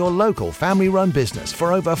 We've been your local family-run business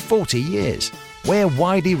for over 40 years. We're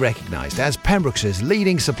widely recognised as Pembrokeshire's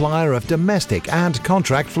leading supplier of domestic and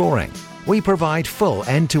contract flooring. We provide full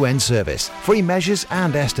end-to-end service, free measures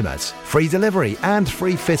and estimates, free delivery and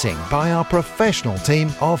free fitting by our professional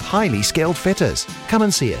team of highly skilled fitters. Come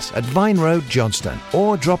and see us at Vine Road, Johnston,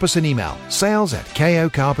 or drop us an email,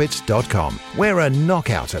 sales@kocarpets.com. We're a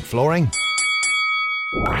knockout at flooring.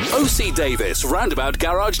 OC Davis Roundabout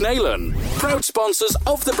Garage Neyland. Proud sponsors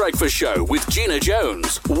of The Breakfast Show with Gina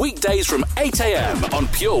Jones. Weekdays from 8 a.m. on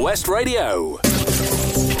Pure West Radio.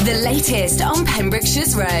 The latest on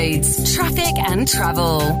Pembrokeshire's roads, traffic and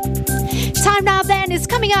travel. Time now then is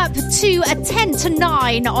coming up to 10 to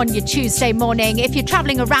 9 on your Tuesday morning. If you're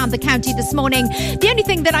travelling around the county this morning, the only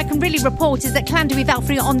thing that I can really report is that Llandudno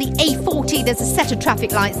Velfrey on the A40, there's a set of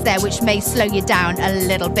traffic lights there which may slow you down a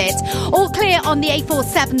little bit. All clear on the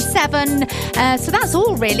A477. So that's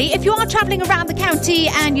all really. If you are travelling around the county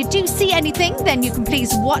and you do see anything, then you can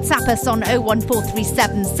please WhatsApp us on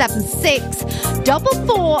 01437 76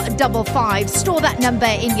 4455. Store that number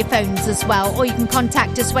in your phones as well, or you can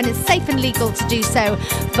contact us when it's safe and legal to do so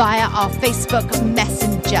via our Facebook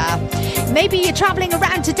Messenger. Maybe you're travelling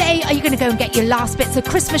around today. Are you going to go and get your last bits of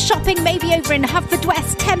Christmas shopping? Maybe over in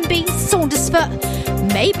Haverfordwest, Tenby, Saundersfoot,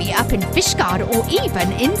 maybe up in Fishguard or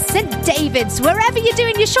even in St David's. Wherever you're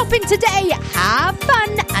doing your shopping today, have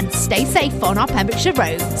fun and stay safe on our Pembrokeshire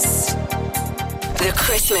roads. The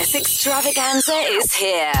Christmas extravaganza is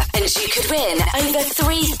here, and you could win over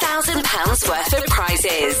 £3,000 worth of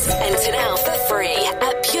prizes. Enter now for free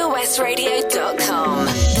at purewestradio.com.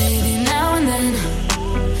 Baby, now and then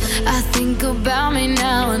I think think about me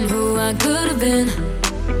now and who I could have been.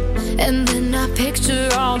 And then I picture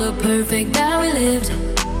all the perfect that we lived,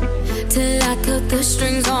 till I cut the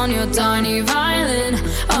strings on your tiny violin.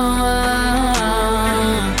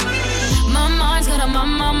 My mind's got a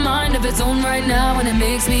mind of its own right now, and it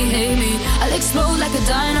makes me hate me. I'll explode like a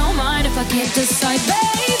dynamite if I can't decide,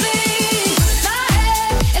 baby. My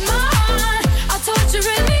head and my heart are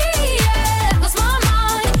torturing me. Yeah, lost my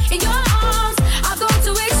mind in your arms. I've gone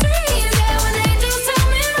to extremes. Yeah, when angels tell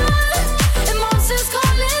me run and monsters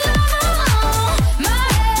call it love. My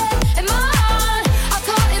head and my heart are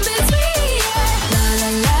caught in between. Yeah, la la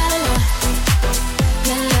la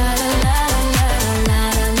la, la la la la la la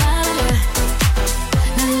la la.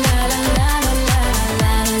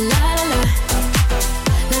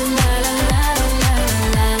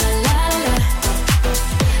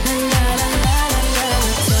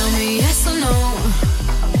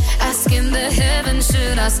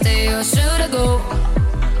 Should I stay or should I go?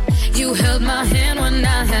 You held my hand when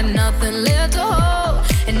I had nothing left to hold,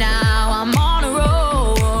 and now I'm on a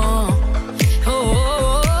roll.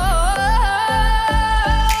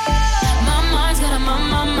 My mind's got a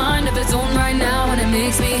mind of its own right now, and it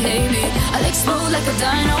makes me hate me. I'll explode like a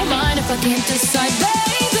dynamite if I can't decide,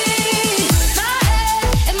 baby. My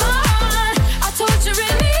head and my heart are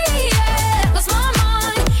torturing me. Yeah, lost my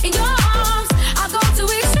mind in your arms. I've gone to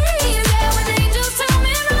extremes. Yeah, when angels tell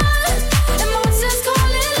me run and monsters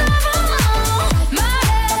call it love. My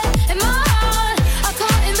head and my heart are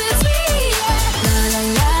caught in between. Yeah, la la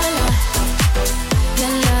la la,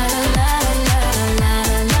 la la la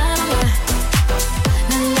la la la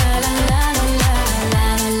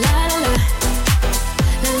la la.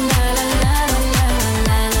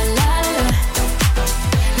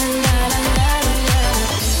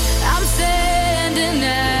 I'm standing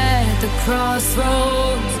at the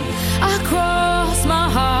crossroads. I cross my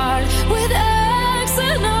heart with X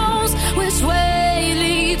and O's. Which way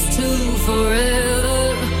leads to forever?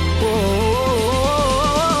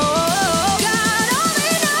 God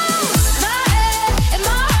only knows. My head and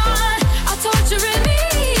my heart are torturing me.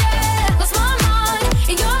 Yeah, lost my mind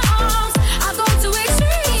in your arms. I've gone to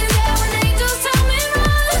extremes. Yeah, when angels tell me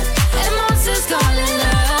run and monsters call it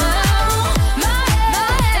love. My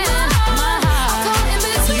head and my heart are caught in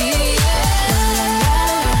between.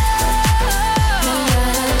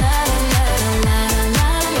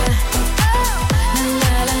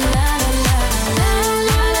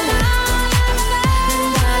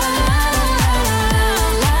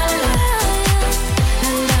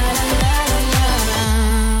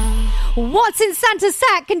 What's in Santa's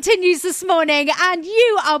sack continues this morning, and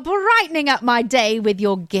you are brightening up my day with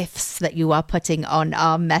your gifts that you are putting on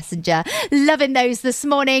our messenger. Loving those this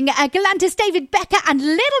morning. Galantis, David Becker and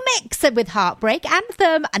Little Mix with Heartbreak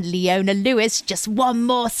Anthem, and Leona Lewis, Just One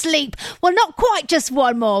More Sleep. Well, not quite just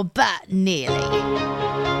one more, but nearly.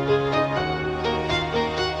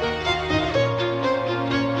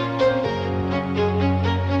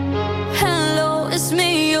 Hello, it's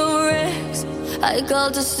me, your ex. I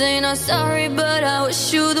called to say not sorry, but I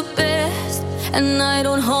wish you the best. And I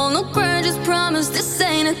don't hold no grudges, promise this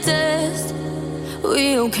ain't a test.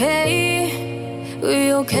 We okay,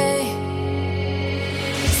 we okay.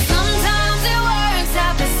 Sometimes it works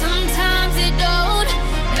out, but sometimes it don't.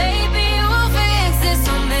 Maybe we'll fix this,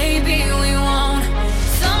 or maybe we won't.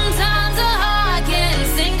 Sometimes a heart can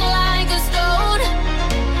sink like a stone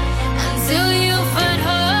until you find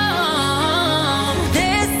home.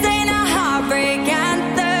 This ain't a heartbreak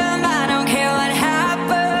anthem. I don't care what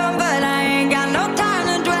happened, but I ain't got no time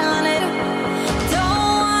to dwell on it.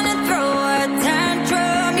 Don't wanna throw a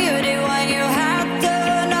tantrum. You did what you had to.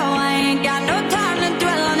 No, I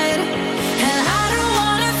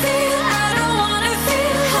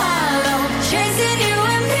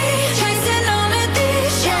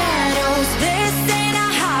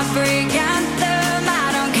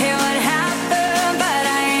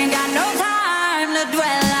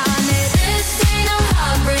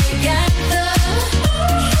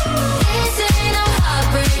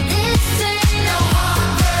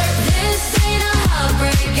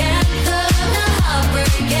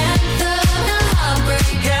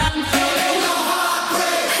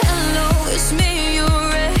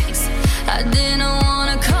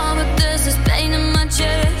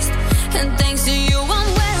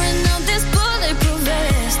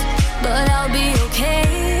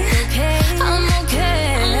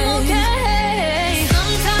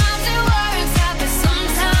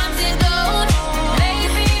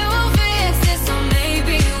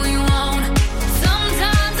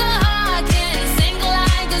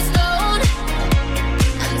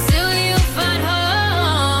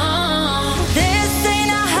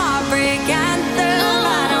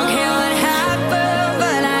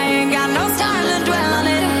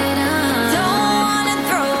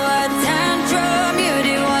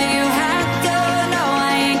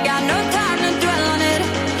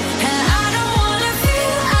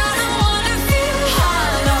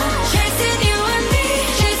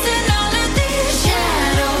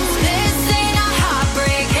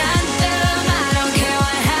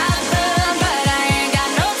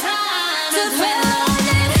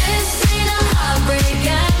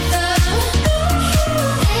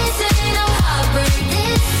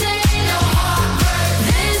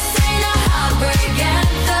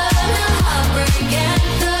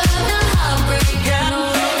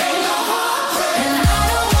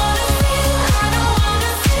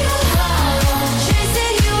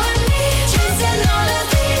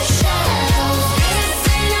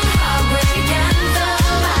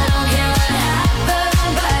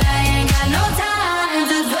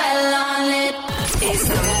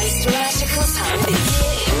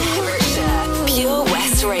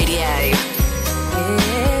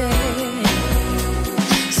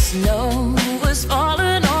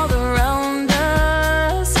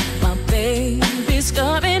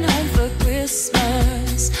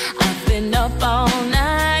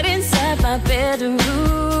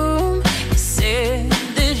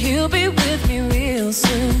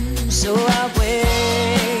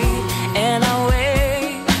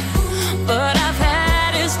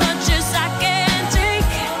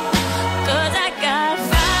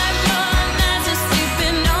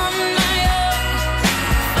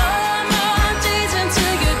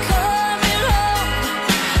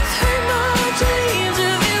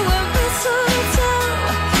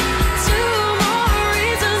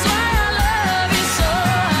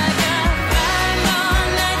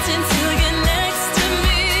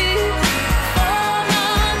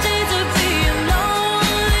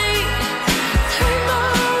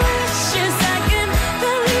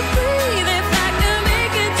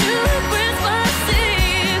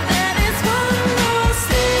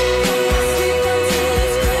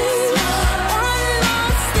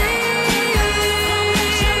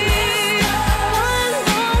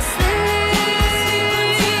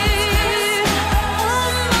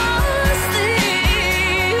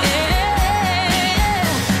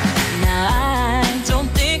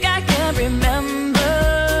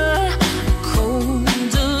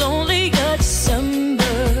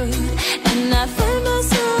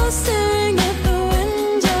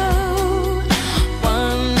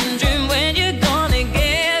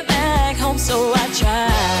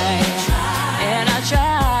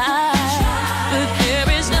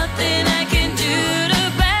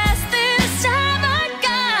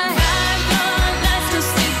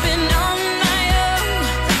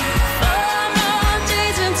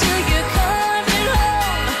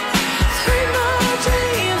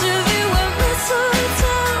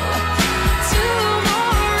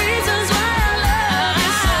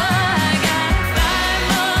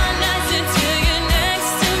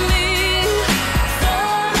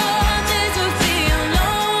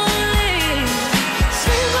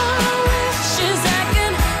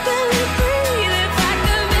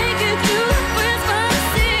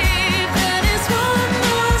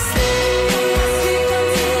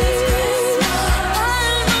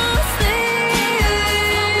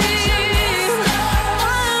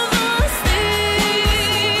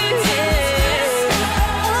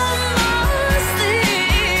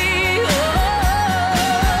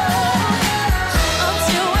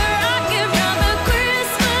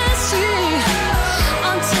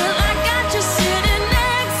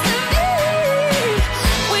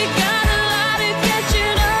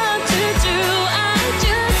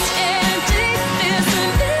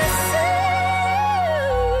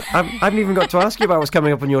I haven't even got to ask you about what's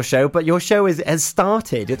coming up on your show, but your show has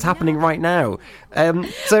started. It's happening right now.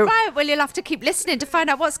 Right, well, you'll have to keep listening to find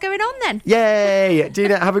out what's going on then. Yay!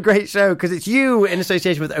 Gina, have a great show, because it's you in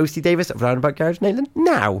association with OC Davis of Roundabout Garage Nayland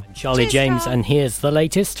now. Charlie James, and here's the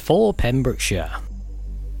latest for Pembrokeshire.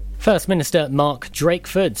 First Minister Mark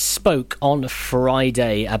Drakeford spoke on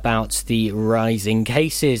Friday about the rising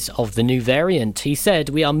cases of the new variant. He said,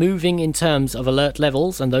 "We are moving in terms of alert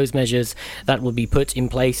levels, and those measures that will be put in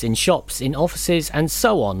place in shops, in offices and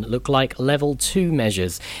so on look like level 2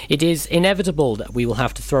 measures. It is inevitable that we will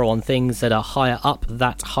have to throw on things that are higher up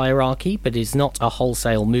that hierarchy, but it is not a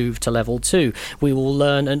wholesale move to level 2. We will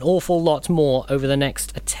learn an awful lot more over the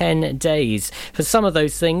next 10 days. For some of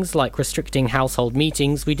those things, like restricting household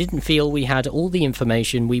meetings, we didn't feel we had all the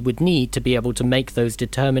information we would need to be able to make those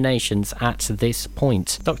determinations at this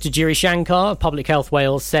point." Dr Giri Shankar of Public Health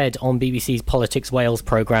Wales said on BBC's Politics Wales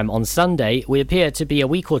programme on Sunday, "We appear to be a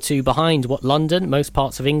week or two behind what London, most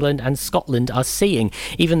parts of England and Scotland are seeing.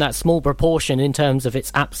 Even that small proportion in terms of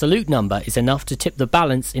its absolute number is enough to tip the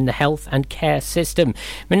balance in the health and care system.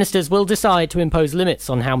 Ministers will decide to impose limits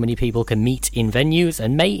on how many people can meet in venues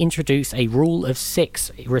and may introduce a rule of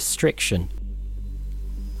 6 restriction."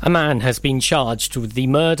 A man has been charged with the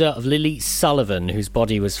murder of Lily Sullivan, whose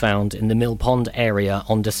body was found in the Mill Pond area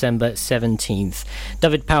on December 17th.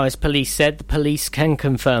 Dyfed-Powys Police said the police can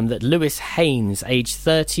confirm that Lewis Haynes, aged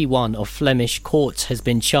 31, of Flemish Court, has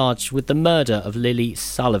been charged with the murder of Lily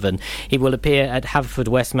Sullivan. He will appear at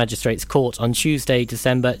Haverfordwest Magistrates Court on Tuesday,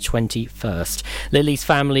 December 21st. Lily's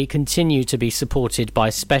family continue to be supported by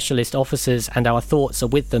specialist officers, and our thoughts are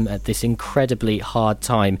with them at this incredibly hard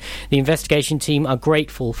time. The investigation team are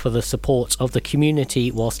grateful for the support of the community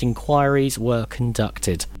whilst inquiries were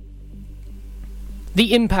conducted.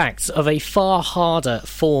 The impacts of a far harder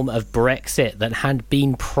form of Brexit than had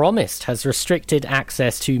been promised has restricted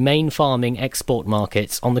access to main farming export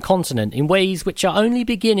markets on the continent in ways which are only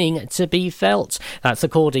beginning to be felt. That's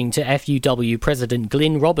according to FUW President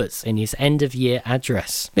Glyn Roberts in his end-of-year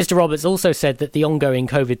address. Mr Roberts also said that the ongoing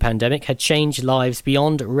COVID pandemic had changed lives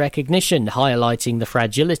beyond recognition, highlighting the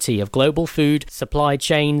fragility of global food supply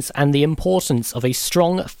chains and the importance of a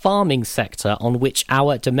strong farming sector on which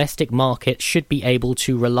our domestic market should be able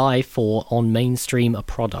to rely on mainstream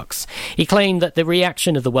products. He claimed that the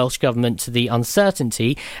reaction of the Welsh Government to the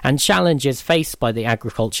uncertainty and challenges faced by the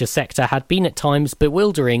agriculture sector had been at times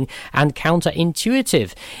bewildering and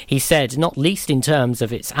counterintuitive. He said, not least in terms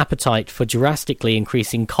of its appetite for drastically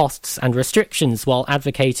increasing costs and restrictions while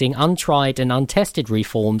advocating untried and untested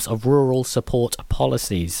reforms of rural support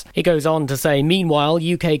policies. He goes on to say, meanwhile,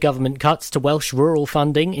 UK government cuts to Welsh rural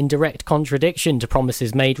funding in direct contradiction to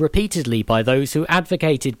promises made repeatedly by those who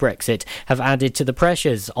advocated Brexit have added to the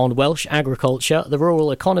pressures on Welsh agriculture, the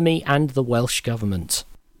rural economy and the Welsh Government.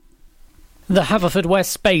 The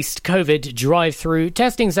Haverfordwest-based COVID drive-through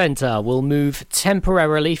testing centre will move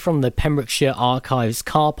temporarily from the Pembrokeshire Archives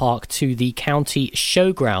car park to the county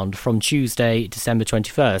showground from Tuesday, December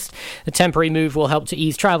 21st. The temporary move will help to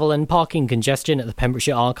ease travel and parking congestion at the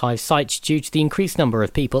Pembrokeshire Archives site due to the increased number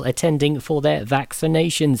of people attending for their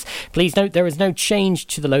vaccinations. Please note there is no change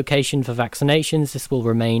to the location for vaccinations. This will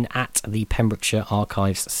remain at the Pembrokeshire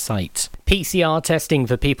Archives site. PCR testing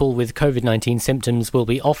for people with COVID-19 symptoms will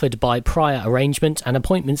be offered by prior arrangement, and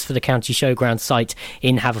appointments for the County Showground site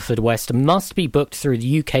in Haverfordwest must be booked through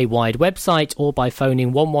the UK-wide website or by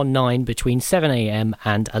phoning 119 between 7am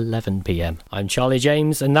and 11pm. I'm Charlie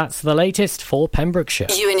James, and that's the latest for Pembrokeshire.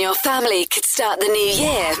 You and your family could start the new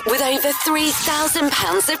year with over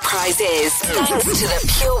 £3,000 of prizes thanks to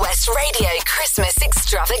the Pure West Radio Christmas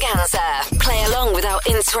Extravaganza. Play along with our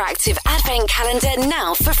interactive advent calendar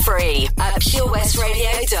now for free at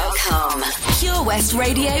purewestradio.com. Pure West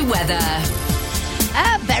Radio weather.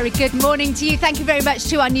 A very good morning to you. Thank you very much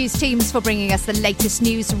to our news teams for bringing us the latest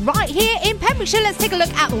news right here in Pembrokeshire. Let's take a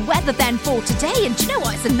look at the weather then for today. And do you know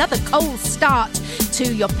what? It's another cold start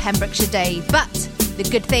to your Pembrokeshire day. But the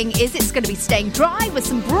good thing is it's going to be staying dry with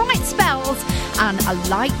some bright spells and a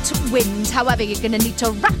light wind. However, you're going to need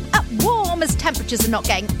to wrap up warm as temperatures are not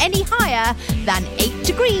getting any higher than 8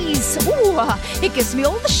 degrees. Ooh, it gives me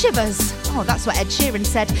all the shivers. Oh, that's what Ed Sheeran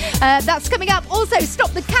said. That's coming up. Also,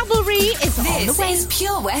 Stop the Cavalry is on the way. This is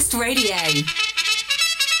Pure West Radio.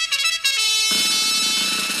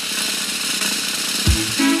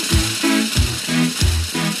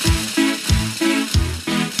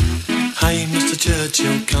 Hey, Mr.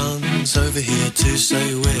 Churchill comes over here to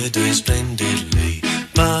say we're doing splendidly.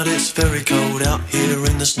 But it's very cold out here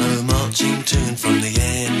in the snow, marching to and from the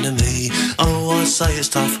enemy. Oh, I say it's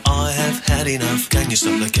tough, I have had enough. Can you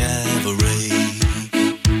stop the cavalry?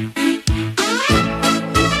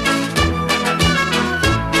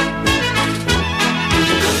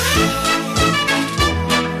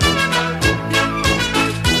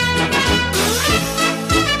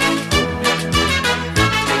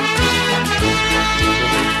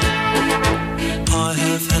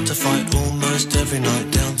 every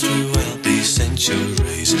night down throughout these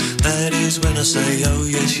centuries. That is when I say, oh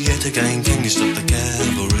yes, yet again, can you stop the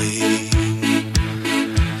cavalry?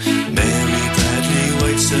 Mary Bradley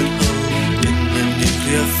waits at home in the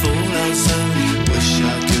nuclear fallout zone. Wish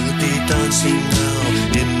I could be dancing now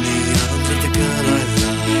in the arms of the girl I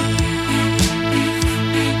love.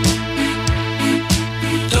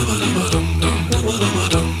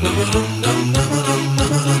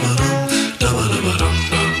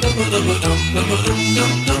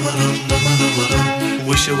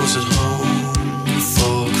 Wish I was at home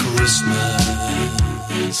for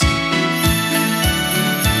Christmas.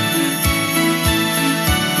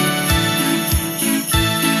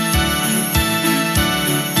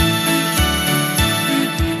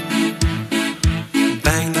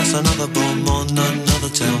 Bang, that's another bomb on another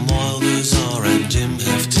town while Bizarre and Jim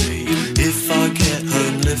have tea. If I get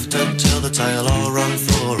home, lift and tell the tale, I'll run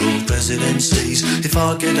for all presidencies. If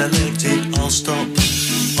I get elected, I will stop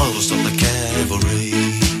the cavalry.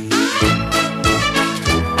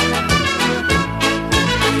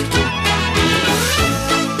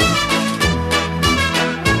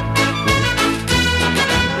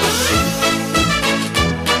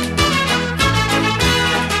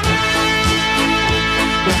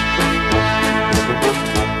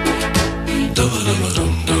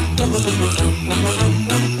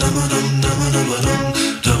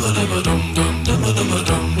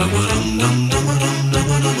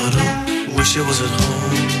 Wish I was at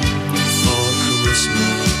home for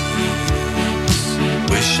Christmas.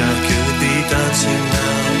 Wish I could be dancing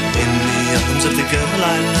now in the arms of the girl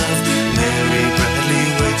I love. Mary Bradley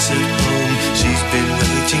waits at home. She's been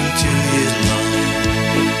waiting 2 years long.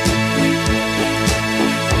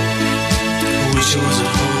 Wish I was at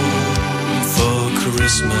home for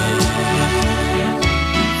Christmas.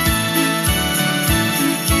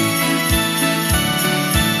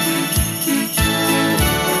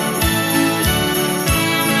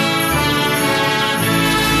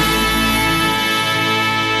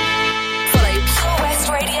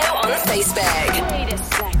 Facebook. Wait a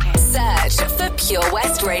second. Search for Pure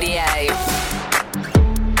West Radio.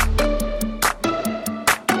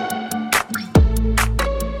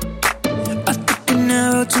 I took an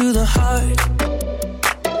arrow to the heart.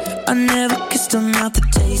 I never kissed a mouth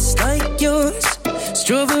that tastes like yours.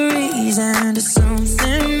 Strawberries and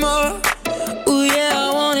something more. Ooh yeah,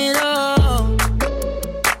 I want it all.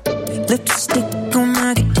 Lipstick on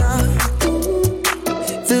my guitar.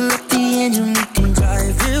 Fill up the engine, we can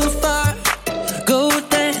drive real far. Go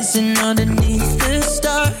dancing underneath the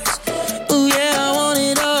stars. Ooh yeah, I want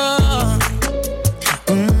it all.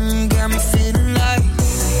 Got me feeling like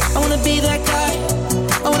I wanna be that guy.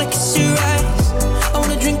 I wanna kiss your eyes. I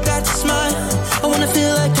wanna drink that smile. I wanna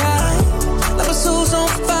feel like like my soul's on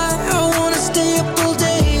fire. I wanna stay up all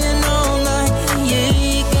day and all night. Yeah,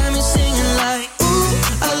 you got me singing like, ooh,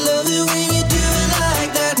 I love it when you do it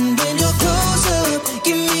like that. And when you're close up,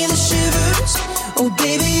 give me the shivers. Oh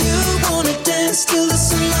baby, you wanna dance till the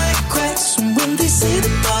sunlight cracks. And when they say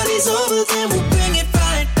the party's over, then we'll bring it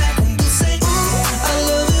right back. And we'll say, ooh, I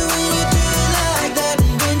love it when you do it like that.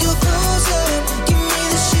 And when you're close up, give me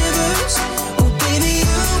the shivers. Oh baby,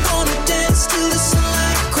 you wanna dance till the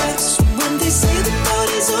sunlight cracks. And when they say the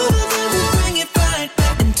party's over, then we'll bring it right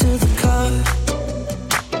back into the car.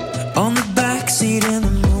 On the backseat in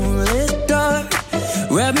the moonlit dark.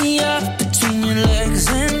 Wrap me up between your legs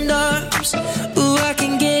and arms. Ooh, I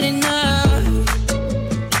can get enough.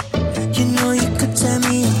 You know you could tear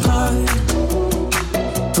me apart.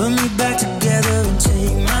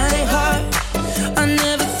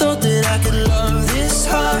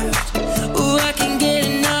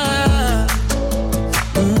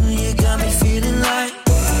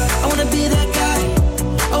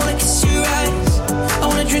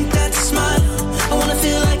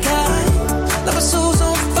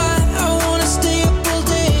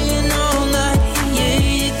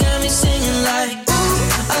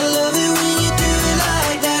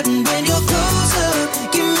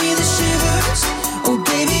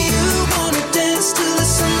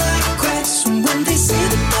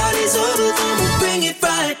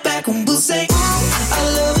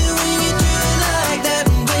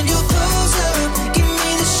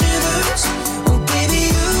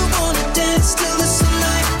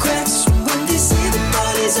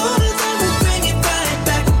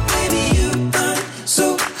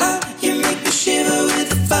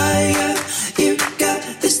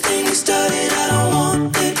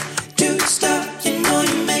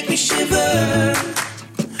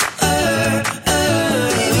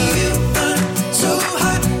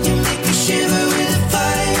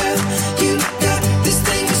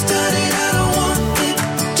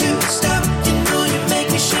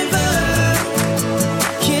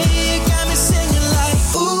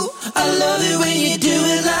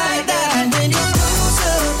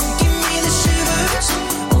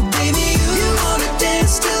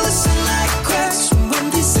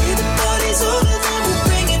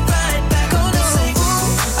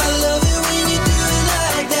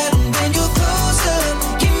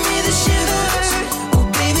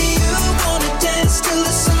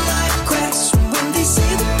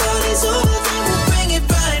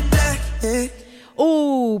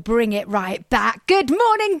 bring it right back. Good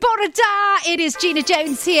morning, Borada. It is Gina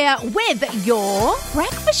Jones here with your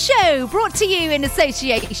breakfast show, brought to you in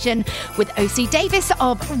association with OC Davis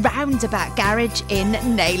of Roundabout Garage in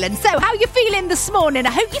Neyland. So, how are you feeling this morning?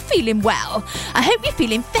 I hope you're feeling well. I hope you're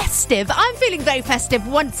feeling festive. I'm feeling very festive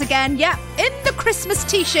once again. Yeah, in the Christmas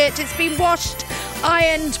t-shirt. It's been washed,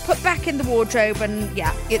 ironed, put back in the wardrobe, and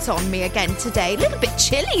yeah, it's on me again today. A little bit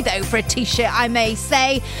chilly though for a t-shirt, I may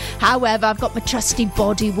say. However, I've got my trusty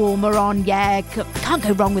body warmer on. Yeah, can't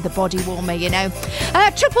go wrong with a body warmer, you know.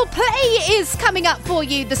 Triple play is coming up for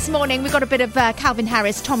you this morning. We've got a bit of Calvin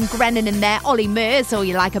Harris, Tom Grennan in there, Ollie Murs. Oh,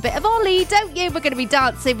 you like a bit of Ollie, don't you? We're going to be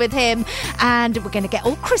dancing with him, and we're going to get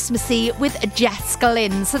all Christmassy with Jess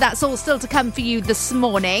Glynn. So that's all still to come for you this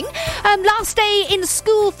morning. Last day in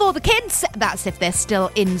school for the kids. That's if they're still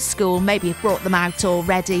in school. Maybe you've brought them out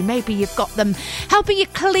already. Maybe you've got them helping you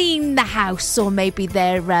clean the house, or maybe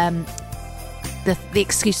they're the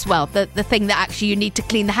excuse, well, the thing that actually you need to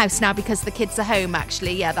clean the house now because the kids are home,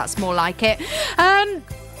 actually. Yeah, that's more like it.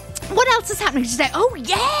 What else is happening today? Oh,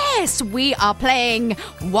 yes, we are playing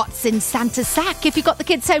What's in Santa's Sack. If you've got the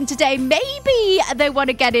kids home today, maybe they want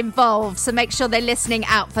to get involved. So make sure they're listening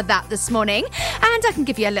out for that this morning. And I can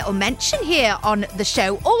give you a little mention here on the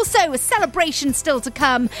show. Also, a celebration still to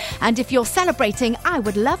come. And if you're celebrating, I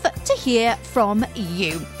would love to hear from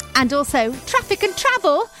you. And also, traffic and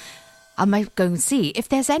travel. I might go and see if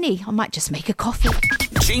there's any. I might just make a coffee.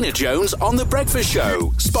 Gina Jones on The Breakfast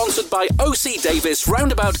Show, sponsored by OC Davis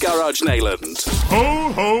Roundabout Garage Neyland.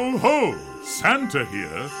 Ho, ho, ho! Santa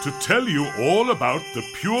here to tell you all about the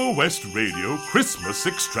Pure West Radio Christmas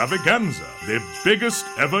Extravaganza, their biggest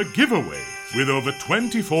ever giveaway, with over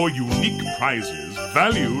 24 unique prizes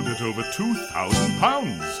valued at over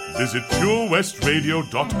 £2,000. Visit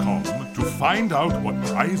purewestradio.com to find out what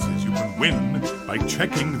prizes you can win by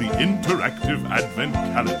checking the interactive advent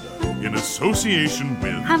calendar in association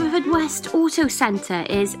with Haverfordwest Auto Centre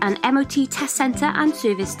is an MOT test centre and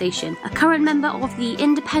service station, a current member of the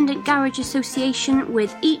Independent Garage Association,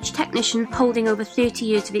 with each technician holding over 30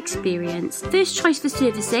 years of experience. First choice for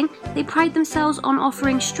servicing, they pride themselves on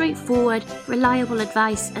offering straightforward, reliable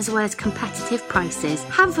advice as well as competitive prices.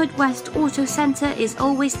 Haverfordwest Auto Centre is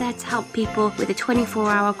always there to help people with a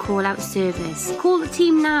 24-hour call-out service. Call the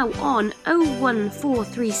team now on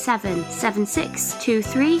 01437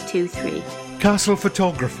 762323. Castle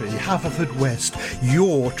Photography, Haverfordwest,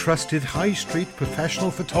 your trusted high street professional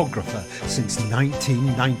photographer since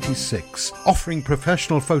 1996. Offering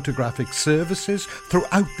professional photographic services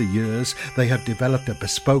throughout the years, they have developed a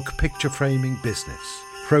bespoke picture framing business.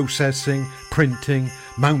 Processing, printing,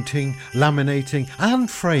 mounting, laminating and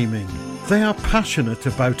framing. They are passionate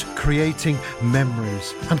about creating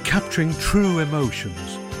memories and capturing true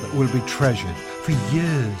emotions that will be treasured for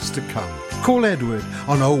years to come. Call Edward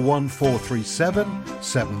on 01437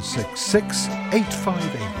 766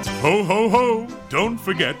 858. Ho, ho, ho! Don't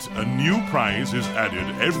forget, a new prize is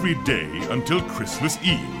added every day until Christmas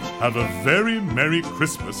Eve. Have a very Merry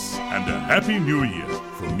Christmas and a Happy New Year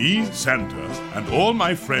from me, Santa, and all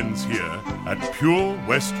my friends here at Pure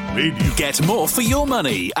West Radio. Get more for your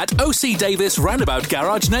money at OC Davis Roundabout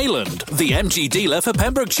Garage Neyland, the MG dealer for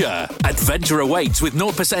Pembrokeshire. Adventure awaits with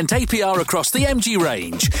 0% APR across the MG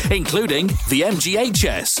range, including the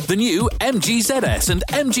MGHS, the new MGZS and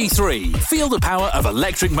MG3. Feel the power of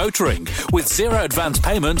electric motoring with zero advance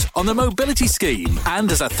payment on the mobility scheme.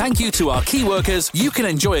 And as a thank you to our key workers, you can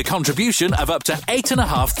enjoy a contribution of up to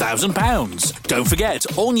 £8,500. Don't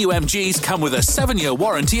forget, all new MGs come with a 7-year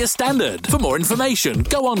warranty as standard. For more information,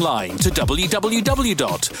 go online to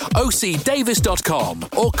www.ocdavis.com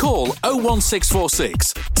or call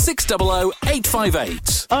 01646 600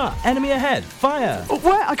 858. Ah, enemy ahead. Fire. Oh,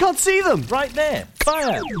 where? I can't see them. Right there.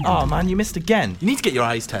 Fire. Oh, man, you missed again. You need to get your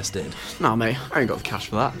eyes tested. Nah, mate, I ain't got the cash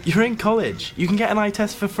for that. You're in college. You can get an eye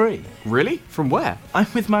test for free. Really? From where? I'm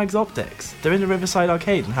with Mags Optics. They're in the Riverside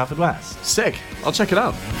Arcade in Haverfordwest. Sick. I'll check it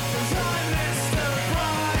out.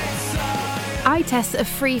 Eye tests are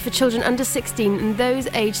free for children under 16 and those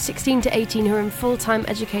aged 16 to 18 who are in full-time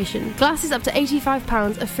education. Glasses up to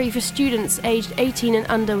 £85 are free for students aged 18 and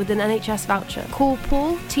under with an NHS voucher. Call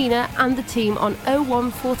Paul, Tina and the team on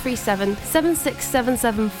 01437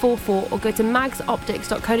 767744 or go to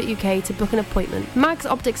magsoptics.co.uk to book an appointment. Mags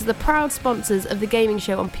Optics are the proud sponsors of the gaming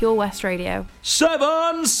show on Pure West Radio.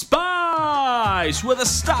 7 Spice! Spice, where the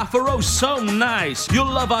staff are oh so nice. You'll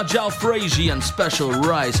love our jalfrezi and special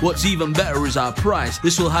rice. What's even better is our price.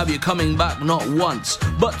 This will have you coming back not once,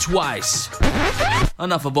 but twice.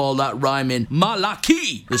 Enough of all that rhyming.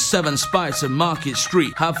 Malaki! The Seven Spice of Market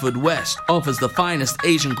Street, Haverfordwest, offers the finest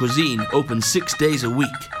Asian cuisine, open 6 days a week.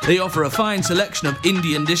 They offer a fine selection of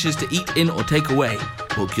Indian dishes to eat in or take away.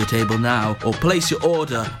 Book your table now or place your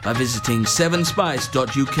order by visiting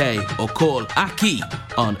sevenspice.uk or call Aki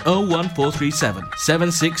on 01437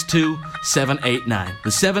 762 789.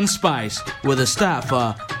 The Seven Spice, where the staff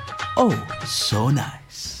are oh so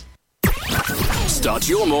nice. Start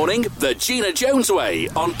your morning the Gina Jones way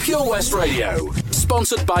on Pure West Radio.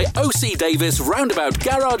 Sponsored by OC Davis Roundabout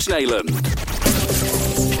Garage Neyland.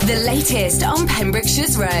 The latest on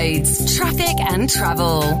Pembrokeshire's roads, traffic and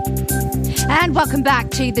travel. And welcome back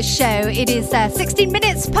to the show. It is 16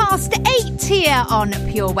 minutes past 8 here on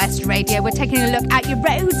Pure West Radio. We're taking a look at your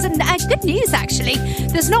roads, and good news actually.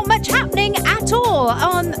 There's not much happening at all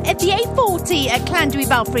on the A40 at Clandui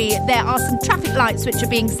Belfry. There are some traffic lights which are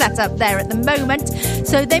being set up there at the moment,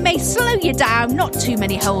 so they may slow you down. Not too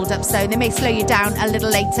many hold-ups though. They may slow you down a little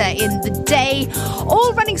later in the day.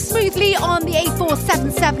 All running smoothly on the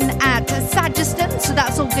A477 at Sageston, so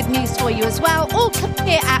that's all good news for you as well. All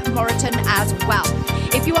clear at Moreton as well.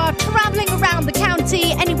 If you are travelling around the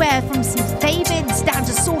county, anywhere from St David's down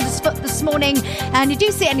to Saundersfoot this morning, and you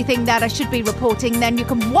do see anything that I should be reporting, then you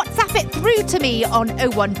can WhatsApp it through to me on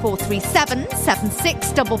 01437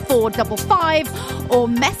 764455 or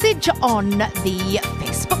message on the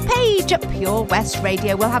Facebook page at Pure West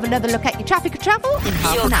Radio. We'll have another look at your traffic and travel in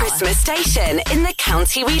half Your an hour. Christmas station in the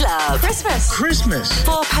county we love. Christmas.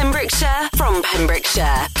 For Pembrokeshire, from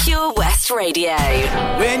Pembrokeshire, Pure West Radio.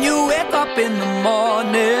 When you wake up in the morning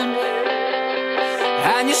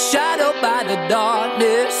and you're shadowed by the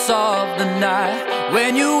darkness of the night.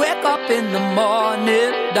 When you wake up in the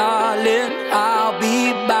morning, darling, I'll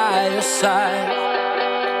be by your side.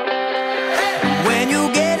 When you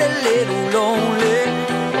get a little lonely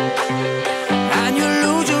and you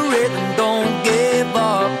lose your rhythm, don't give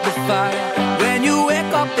up the fight. When you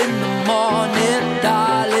wake up in the morning,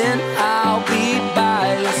 darling, I'll be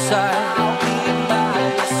by your side. I'll be by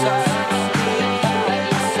your side.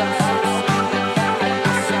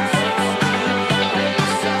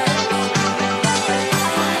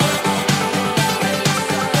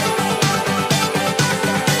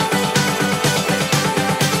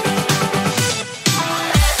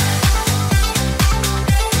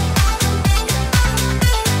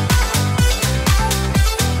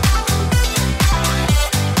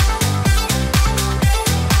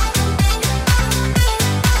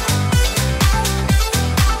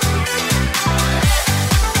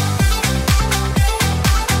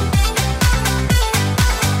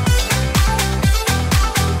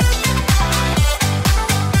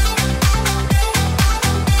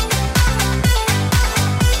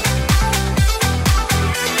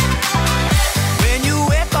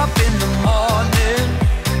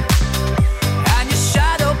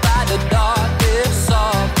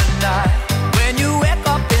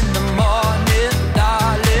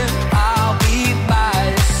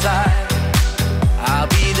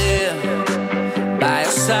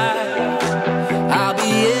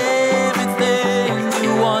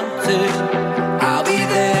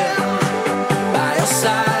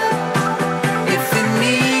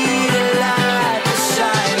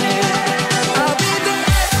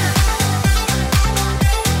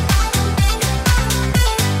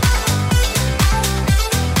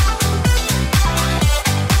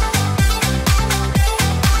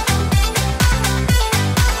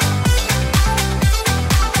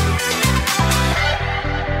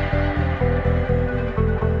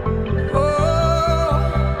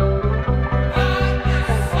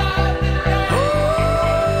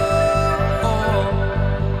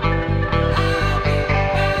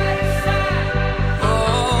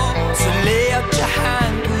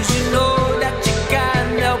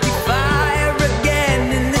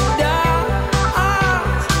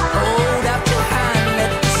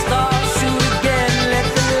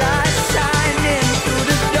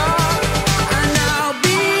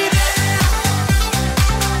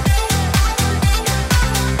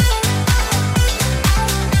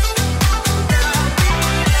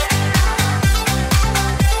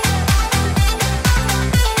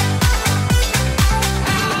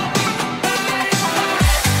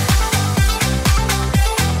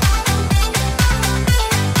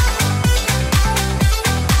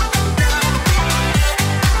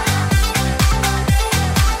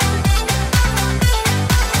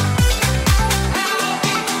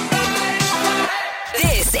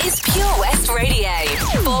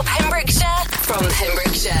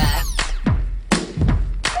 Pembrokeshire.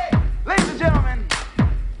 Ladies and gentlemen,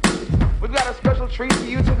 we've got a special treat for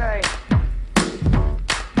you tonight.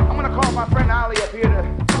 I'm gonna call my friend Ali up here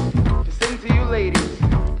to sing to you ladies.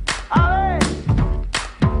 Ali!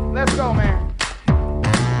 Let's go, man.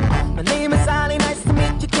 My name is Ali, nice to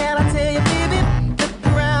meet you, can I tell you, baby? Look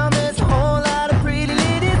around, there's a whole lot of pretty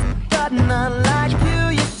ladies, but none like you,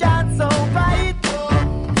 you shine so bright.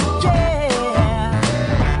 Yeah,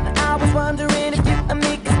 I was wondering if you and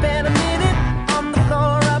me could spend a minute on the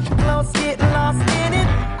floor up close, getting lost in it.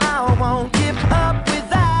 I won't give up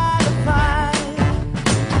without a fight.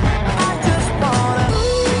 I just wanna,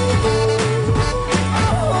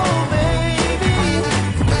 oh baby,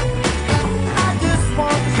 I just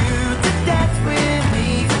want you to dance with me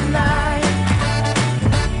tonight.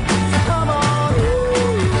 So come on,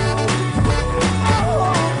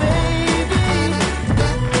 oh baby,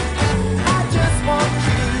 I just want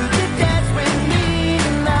you to dance with me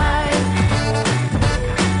tonight.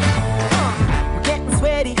 We're getting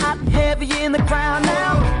sweaty, hot and heavy in the crowd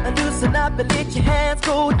now. And loosen up and let your hands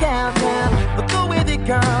go downtown. But go with it,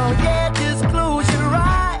 girl, yeah, just close your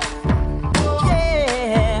eyes.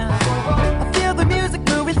 Yeah, I feel the music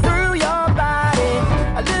moving through your body.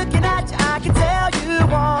 Looking at you, I can tell you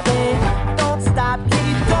want me. Don't stop,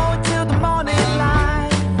 keep going till the morning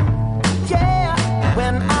light. Yeah,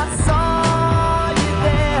 when I saw you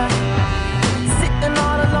there, sitting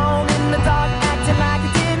all alone in the dark, acting like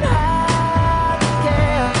you didn't have to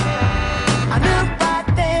care. I knew right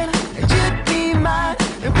then you'd be mine,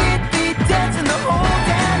 and we'd be dancing the whole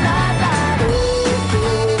damn night like,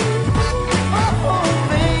 oh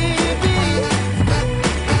baby,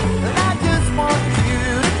 and I just want you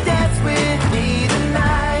to dance with me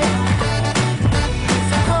tonight.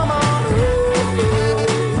 So come on,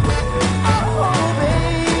 oh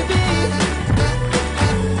baby,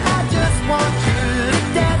 I just want you to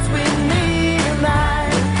dance with me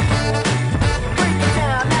tonight. Break it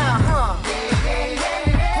down now,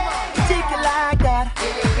 take it like that.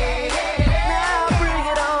 Now bring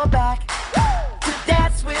it on back. To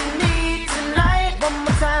dance with me tonight.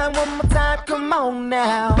 One more time, come on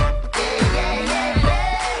now. Do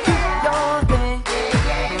your thing.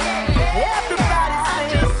 Everybody sing. I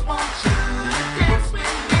just want you to dance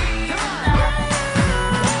with me tonight.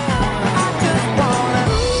 I just wanna,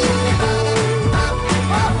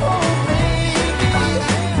 oh baby,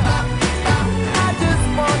 I just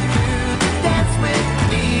want you to dance with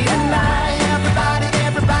me tonight.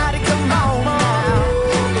 Everybody, come on now.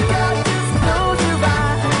 Girl, just close your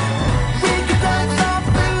eyes. We can dance all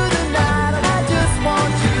through the night. And I just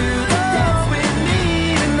want you to dance with me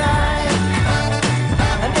tonight.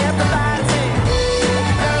 And everybody sing.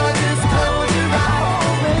 Girl, just close your eyes.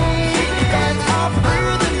 We can dance all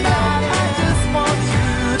through the night. I just want you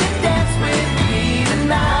to dance with me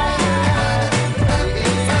tonight.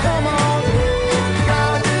 So come on,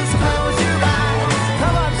 girl, just close your eyes.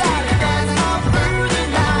 Come on, darling, dance all through the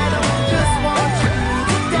night. I just want you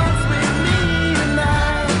to dance with me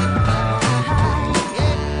tonight.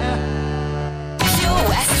 Pure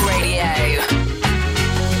West Radio.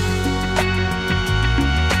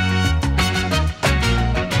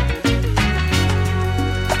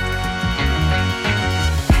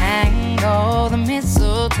 Hang all the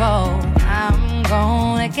mistletoe. I'm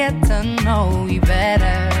gonna get to know you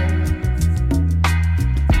better.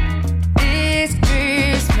 It's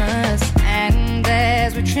Christmas, and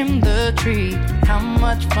as we trim the tree, how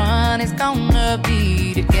much fun it's gonna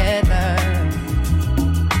be together.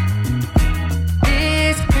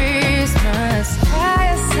 It's Christmas,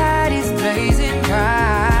 fireside is blazing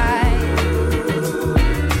bright.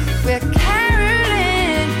 We're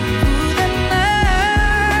caroling through the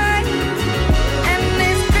night, and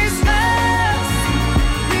this Christmas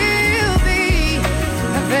will be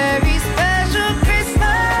a very special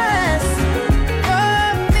Christmas for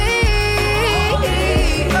me.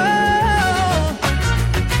 Oh,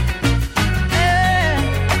 yeah.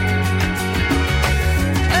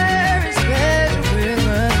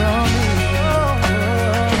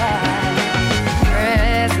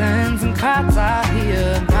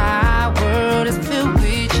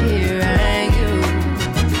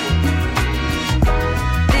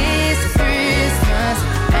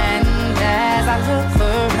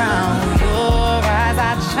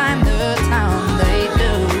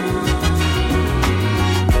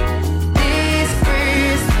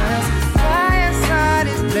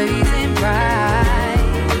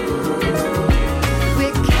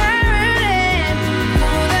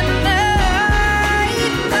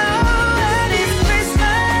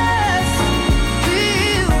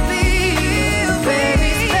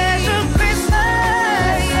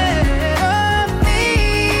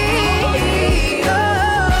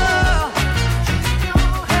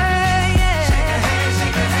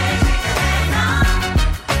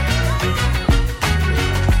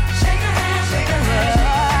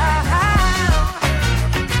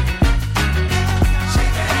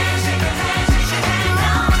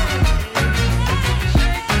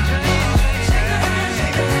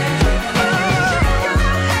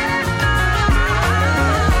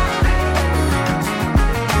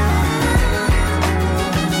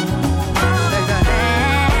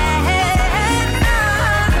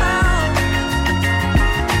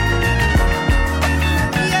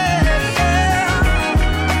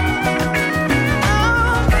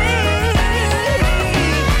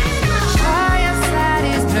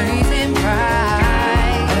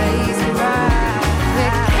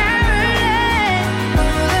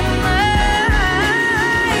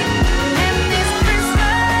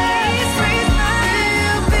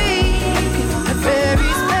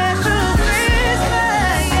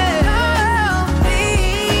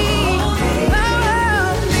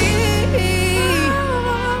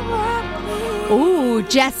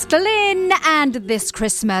 Jess Glynn and This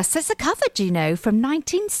Christmas. It's a cover, do you know, from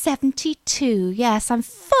 1972. Yes, I'm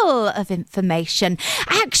full of information.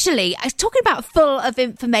 Actually, I was talking about full of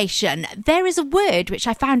information. There is a word which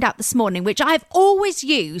I found out this morning, which I've always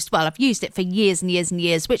used. Well, I've used it for years and years and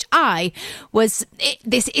years, which it's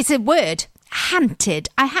a word. Hanted.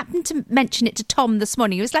 I happened to mention it to Tom this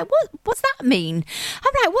morning. He was like, what's that mean?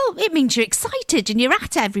 I'm like, well, it means you're excited and you're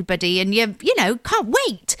at everybody and you can't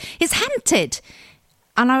wait. It's hanted.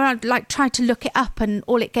 And I tried to look it up and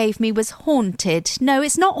all it gave me was haunted. No,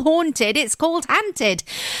 it's not haunted. It's called hanted.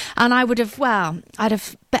 And I'd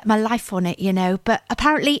have bet my life on it, but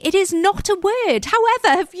apparently it is not a word. However,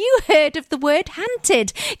 have you heard of the word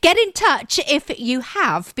hanted? Get in touch if you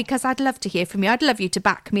have, because I'd love to hear from you. I'd love you to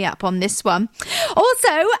back me up on this one.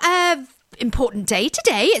 Also, important day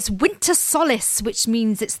today. It's winter solace, which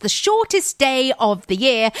means it's the shortest day of the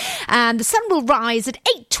year, and the sun will rise at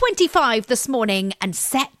 8:25 this morning and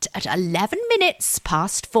set at 11 minutes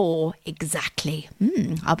past 4 exactly.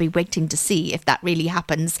 I'll be waiting to see if that really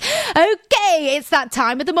happens. Okay, it's that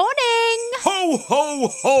time of the morning. Ho, ho,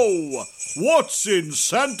 ho! What's in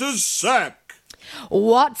Santa's sack?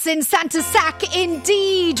 What's in Santa's sack,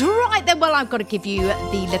 indeed. Right then, well, I've got to give you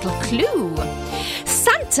the little clue.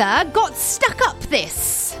 Santa got stuck up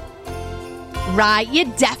this. Right, you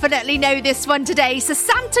definitely know this one today. So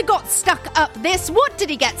Santa got stuck up this. What did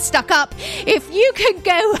he get stuck up? If you can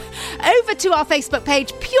go over to our Facebook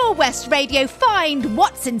page, Pure West Radio, find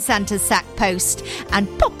What's in Santa's Sack post and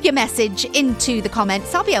pop your message into the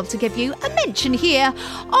comments. I'll be able to give you a mention here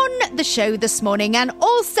on the show this morning. And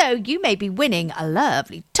also, you may be winning a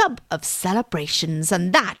lovely tub of celebrations.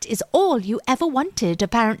 And that is all you ever wanted,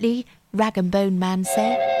 apparently, Rag and Bone Man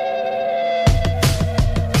say.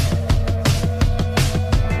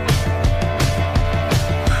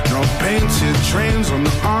 Painted trains on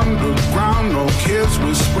the underground, no kids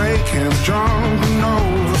with spray cans jumping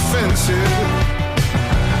over fences.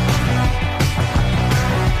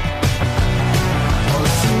 All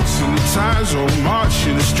suits and ties all march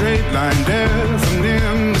in a straight line,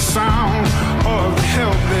 deafening the sound of the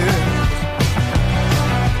helpless.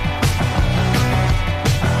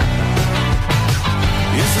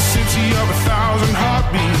 It's a city of 1,000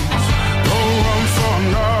 heartbeats, no room for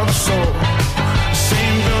another soul.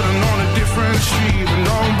 Same building on a different street, but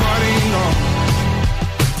nobody knows.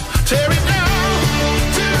 Tear it down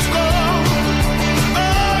till it's gone.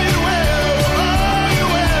 All you ever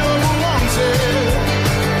wanted.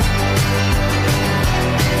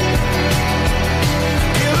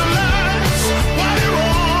 Kill the lights while you're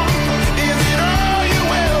on. Is it all you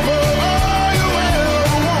ever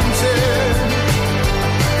wanted?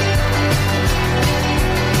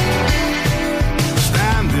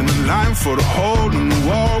 Stand in the line for the hole in the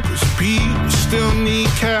wall, 'cause people still need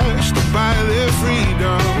cash to buy their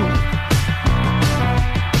freedom.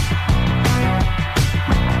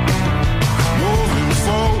 Moving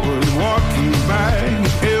forward, walking back,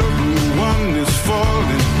 everyone is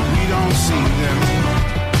falling, we don't see them.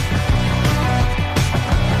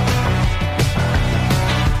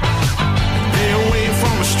 They away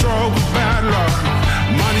from a stroke of bad luck,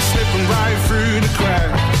 money slipping right through the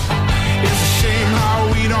cracks. It's a shame how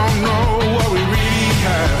we don't know what we really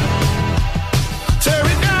have. Tear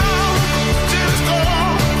it down till it's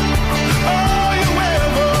gone. All you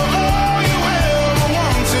ever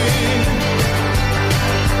wanted.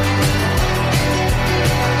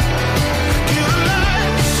 Kill the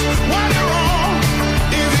lights while you're on.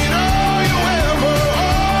 Is it all you ever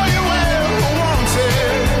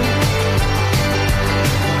wanted?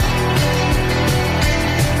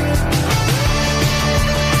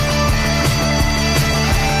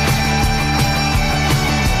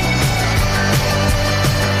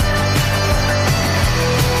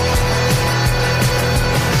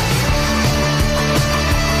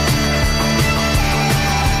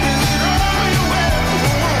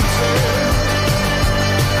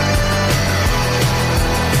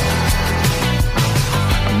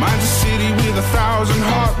 Mine's a city with 1,000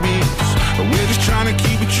 heartbeats, but we're just trying to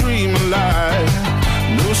keep a dream alive.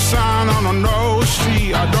 No sign on a no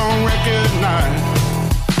street I don't recognize.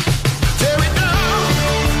 Tear it down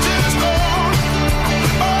till it's gone.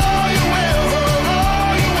 All you ever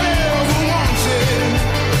wanted.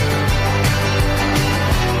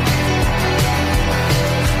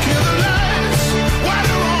 Kill the lights while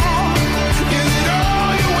you're on. Is it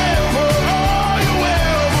all you ever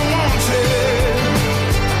wanted?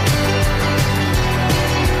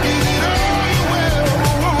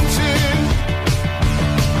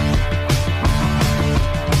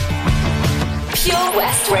 Pure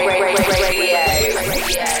West Radio.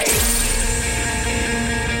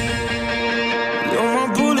 You're my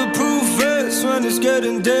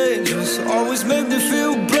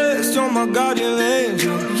my guardian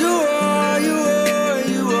angel. You are, you are,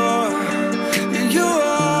 you are. You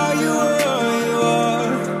are, you are, you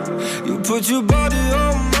are. You put your body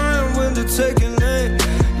on mine when they're taking aim.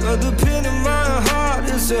 You're the pin in my heart,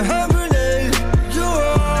 it's a hand grenade. You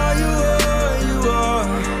are, you are, you are.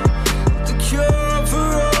 The cure for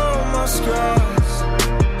all my scars.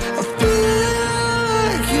 I feel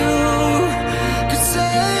like you could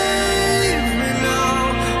save me now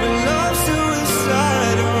when love's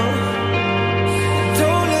suicidal.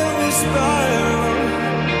 Don't let me spiral.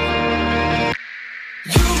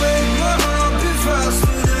 You make my heart beat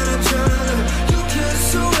faster than adrenaline. You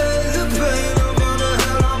kiss away the pain of all the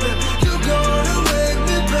hell I'm in. You're gonna make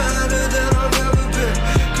me better than I've ever been.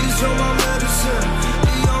 'Cause you're my medicine,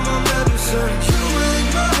 you're my medicine. You make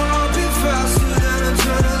my heart beat faster than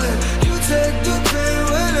adrenaline. You take the pain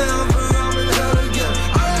whenever I'm in hell again.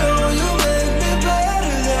 I know you make me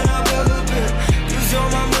better than I've ever been. 'Cause you're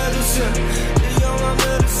my medicine, you're my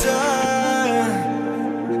medicine.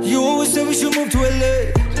 You always say we should move to LA,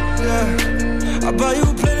 yeah. I'll buy you a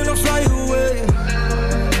plane and I'll fly you away.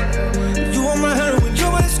 You want my heroin,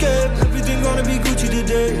 you're my escape. Everything gonna be Gucci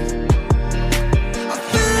today. I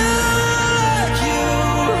feel like you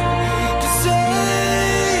can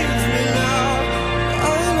save me now.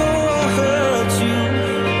 I know I hurt you.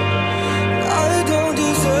 I don't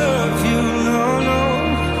deserve you, no, no.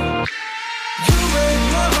 You make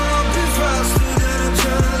my heart beat faster than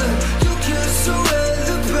adrenaline. You kiss away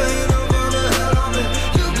the pain of all the hell I'm in.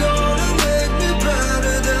 You're gonna make me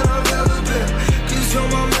better than I've ever been. 'Cause you're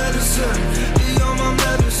my medicine, you're my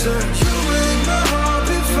medicine. You make my heart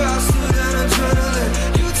beat faster than adrenaline.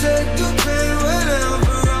 You take the pain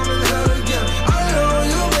whenever I'm in hell again. I know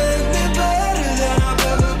you make me better than I've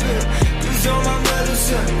ever been. 'Cause you're my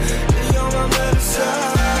medicine, you're my medicine.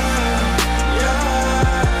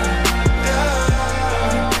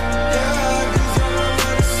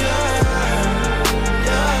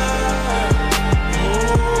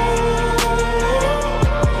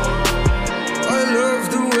 I love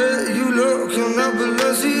the way you look in that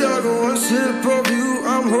Balenciaga. One sip of you,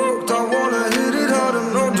 I'm hooked. I wanna hit it harder.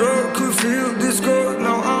 No drug could feel this good.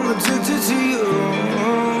 Now I'm addicted to you.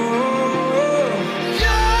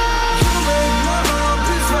 You make my heart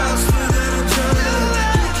beat faster than adrenaline.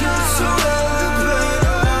 You kiss away the pain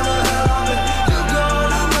of all the hell I'm in. You're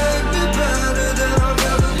gonna make me better than I've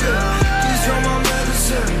ever been. 'Cause you're my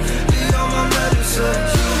medicine, you're my medicine.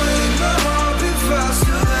 You make my heart beat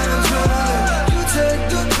faster than adrenaline. You take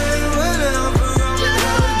the pain whenever I'm in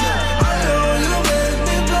hell again. I know you make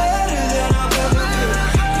me better than I've ever been.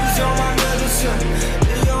 'Cause you're my medicine,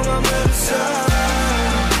 you're my medicine.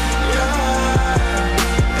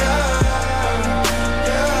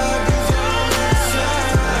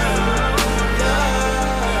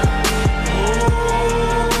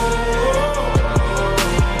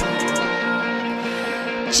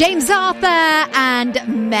 James Arthur and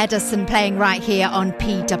Medicine playing right here on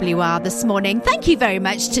PWR this morning. Thank you very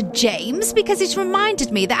much to James, because it's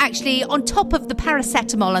reminded me that actually on top of the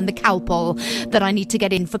paracetamol and the Calpol that I need to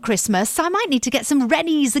get in for Christmas, I might need to get some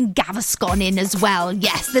Rennies and Gaviscon in as well.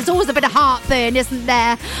 Yes, there's always a bit of heartburn, isn't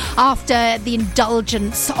there, after the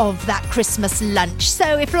indulgence of that Christmas lunch.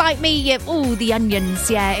 So if like me, the onions,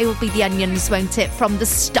 yeah, it will be the onions, won't it, from the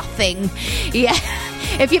stuffing. Yeah.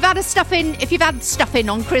 If you've had stuffing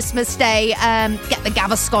on Christmas Day, get the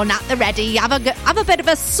Gaviscon at the ready. Have a bit of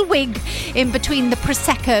a swig in between the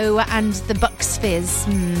Prosecco and the Bucks Fizz.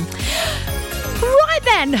 Right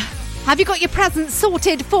then. Have you got your presents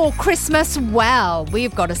sorted for Christmas? Well,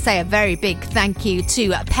 we've got to say a very big thank you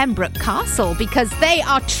to Pembroke Castle, because they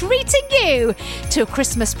are treating you to a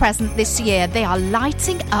Christmas present this year. They are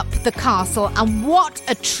lighting up the castle, and what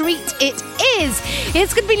a treat it is.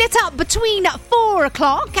 It's going to be lit up between 4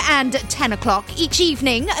 o'clock and 10 o'clock each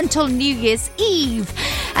evening until New Year's Eve.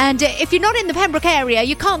 And if you're not in the Pembroke area,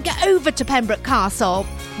 you can't get over to Pembroke Castle,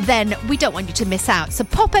 then we don't want you to miss out. So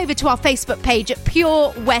pop over to our Facebook page at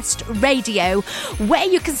Pure West Radio, where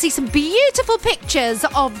you can see some beautiful pictures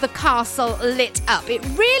of the castle lit up. It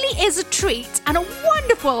really is a treat and a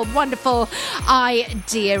wonderful, wonderful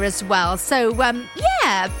idea as well. So,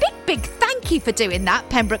 big thank you for doing that,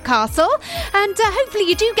 Pembroke Castle. And hopefully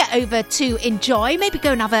you do get over to enjoy. Maybe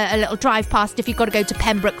go and have a little drive past if you've got to go to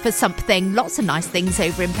Pembroke for something. Lots of nice things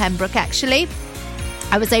over in Pembroke, actually.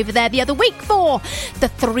 I was over there the other week for the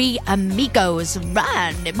Three Amigos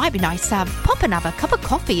run. It might be nice to pop and have a cup of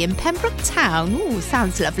coffee in Pembroke Town. Ooh,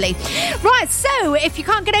 sounds lovely. Right, so if you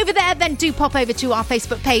can't get over there, then do pop over to our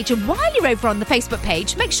Facebook page. And while you're over on the Facebook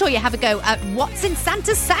page, make sure you have a go at What's in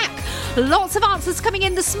Santa's Sack. Lots of answers coming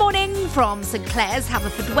in this morning from St Clair's,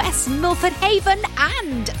 Haverfordwest, Milford Haven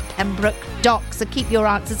and Pembroke Dock. So keep your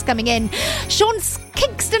answers coming in. Sean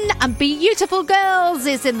Kingston and Beautiful Girls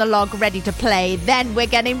is in the log ready to play. Then we're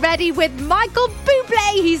getting ready with Michael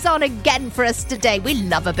Bublé. He's on again for us today. We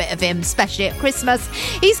love a bit of him, especially at Christmas.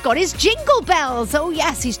 He's got his jingle bells. Oh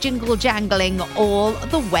yes, he's jingle jangling all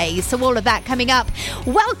the way. So all of that coming up.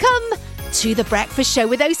 Welcome to the Breakfast Show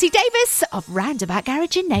with OC Davis of Roundabout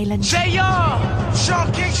Garage in Nayland. Say yo,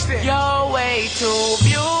 Sean Kingston. You're way too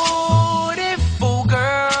beautiful,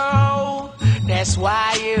 girl. That's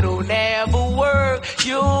why it'll never work.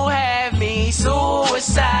 You have me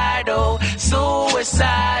suicidal,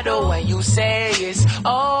 suicidal. When you say it's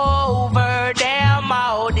over, damn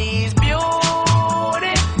all these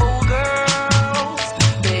beautiful girls,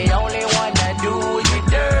 they only wanna do you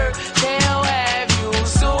dirt. They'll have you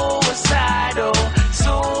suicidal,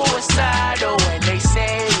 suicidal. When they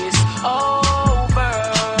say it's over.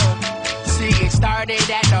 See, it started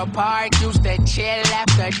at the park, used to chill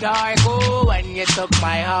after dark. Ooh, when you took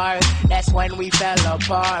my heart, that's when we fell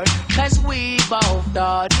apart. Cause we both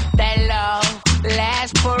thought that love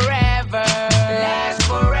lasts forever, lasts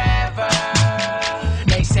forever.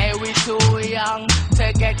 They say we're too young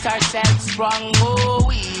to get ourselves sprung. Oh,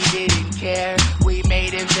 we didn't care, we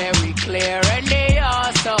made it very clear. And they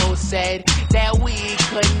also said that we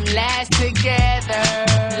couldn't last together,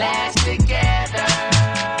 last together.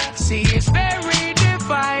 See, it's very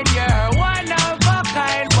divine, you're one of a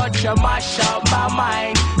kind, but you mash up my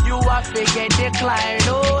mind. You have to get declined,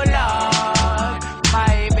 oh Lord.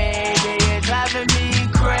 My baby, you're driving me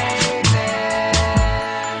crazy.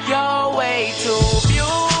 You're way too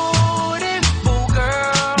beautiful,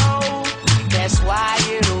 girl. That's why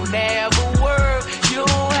it'll never work. You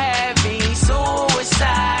have me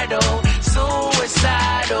suicidal,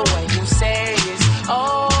 suicidal. When you say it's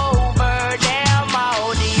over, damn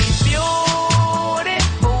all these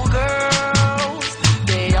beautiful girls,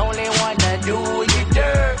 they only wanna do you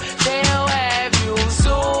dirt. They'll have you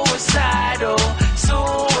suicidal,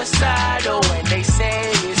 suicidal. When they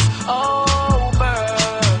say it's over.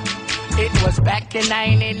 It was back in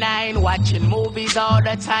 99, watching movies all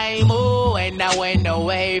the time. Oh, and I went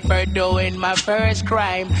away for doing my first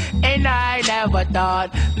crime. And I never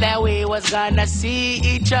thought that we was gonna see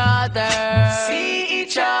each other, see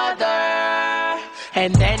each other.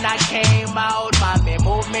 And then I came out, mommy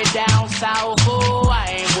moved me down south. Oh, I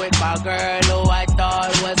ain't with my girl who I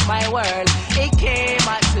thought was my world. It came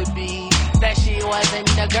out to be that she wasn't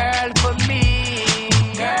the girl for me,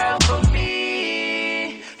 girl for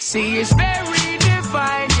me. See, it's very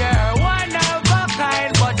divine, you're one of a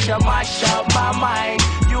kind, but you mash up my mind.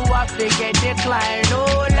 You have to get declined,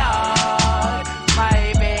 oh Lord.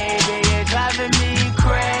 My baby, you're driving me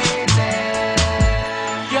crazy.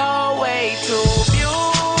 You're way too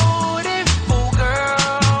beautiful,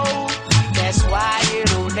 girl. That's why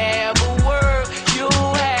it'll never work. You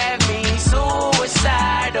have me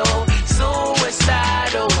suicidal,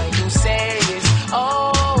 suicidal. When you say it's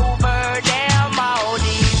over, damn all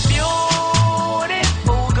these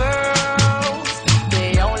beautiful girls,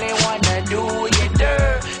 they only wanna do you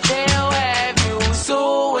dirt. They'll have you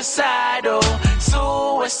suicidal,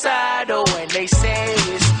 suicidal. When they say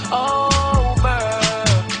it's over.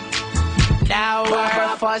 Now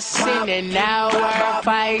we're fussing and now we're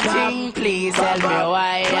fighting. Please tell me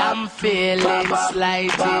why I'm feeling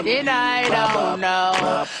slighted. And I don't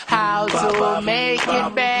know how to make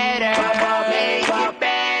it better, make it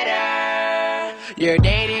better. You're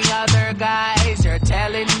dating other guys, you're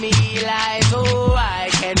telling me lies. Oh, I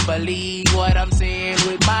can't believe what I'm seeing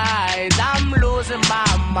with my eyes. I'm losing my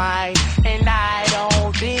mind, and I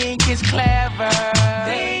don't think it's clever.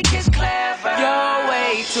 Think it's clever. You're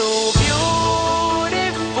way too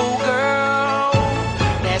beautiful, girl.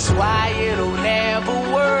 That's why it'll never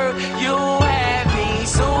work. You have me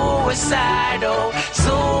suicidal,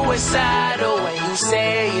 suicidal. When you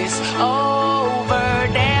say it's over,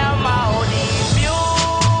 damn all these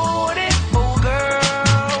beautiful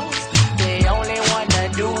girls, they only wanna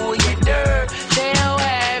do you dirt. They'll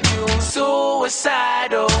have you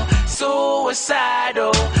suicidal,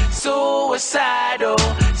 suicidal, suicidal,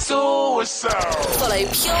 suicidal. Follow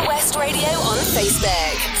Pure West Radio on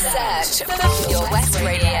Facebook. Search for Pure West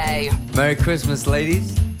Radio. Merry Christmas,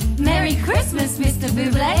 ladies. Merry Christmas, Mr.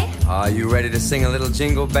 Bublé. Are you ready to sing a little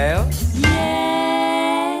jingle bells?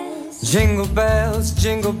 Yes. Jingle bells,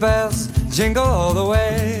 jingle all the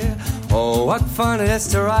way. Oh, what fun it is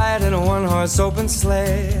to ride in a one-horse open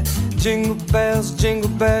sleigh. Jingle bells, jingle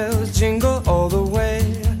all the way.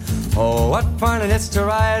 Oh, what fun it is to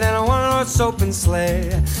ride in a one-horse open sleigh.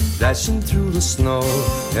 Dashing through the snow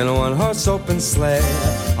in a one-horse open sleigh.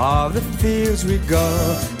 All the fields we go,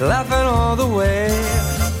 laughing all the way.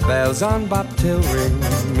 Bells on bobtail ring,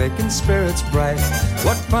 making spirits bright.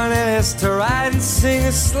 What fun it is to ride and sing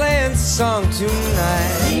a sleighing song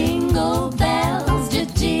tonight. Jingle bells,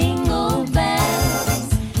 jingle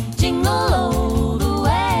bells, jingle all the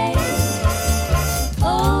way.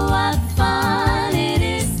 Oh, what fun it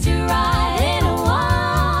is to ride in a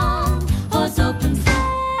one-horse open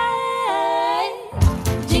sleigh.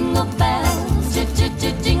 Jingle bells,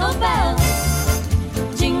 jingle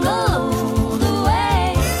bells, jingle all the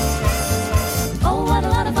way. Oh, what a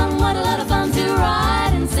lot of fun to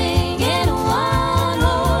ride and sing in a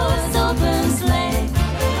one-horse open sleigh.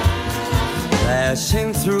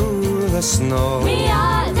 Dashing through the snow, We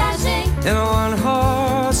are dashing in a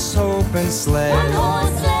one-horse open sleigh.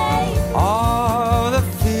 one-horse sleigh. All the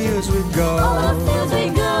fields we go, All the fields we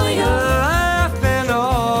go, laughing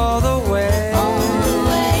all the way. all the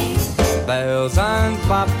way. Bells on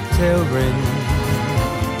bobtail ring,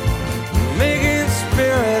 making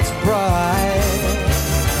spirits bright.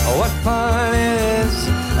 Oh, what fun it is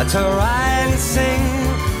to ride and sing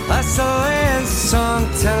a sleighing song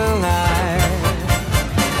tonight.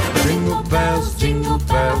 Jingle bells,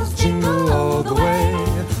 jingle all the way.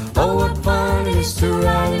 Oh, what fun it is to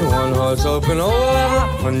ride in one horse open. Oh,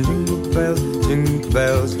 what fun! Jingle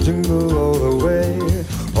bells, jingle all the way.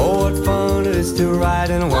 Oh, what fun it is to ride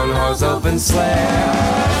in a one horse open sleigh.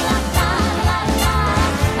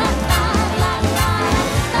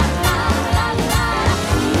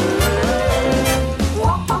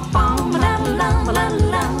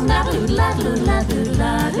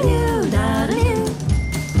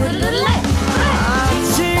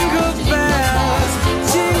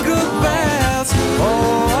 Jingle bells,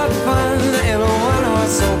 oh, what fun in a one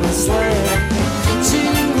horse open sleigh.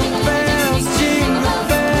 Jingle bells,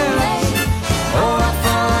 oh, what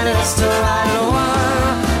fun it is to ride in a one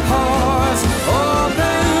horse open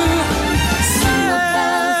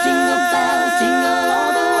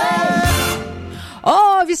sleigh.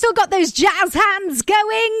 Oh, have you still got those jazz hands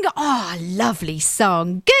going? Oh, lovely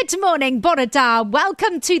song. Good morning, Borodar.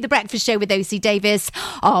 Welcome to the Breakfast Show with OC Davis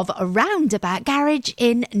of Roundabout Garage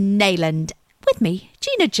in Neyland. With me,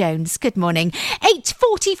 Gina Jones. Good morning.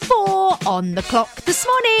 8:44 on the clock this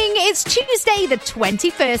morning. It's Tuesday, the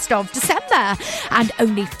 21st of December, and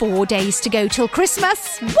only 4 days to go till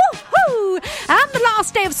Christmas. Woohoo! And the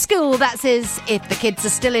last day of school. That is, if the kids are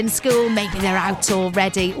still in school, maybe they're out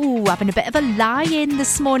already. Ooh, having a bit of a lie-in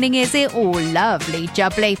this morning, is it? Oh, lovely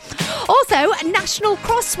jubbly. Also, National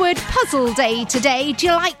Crossword Puzzle Day today. Do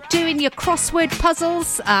you like doing your crossword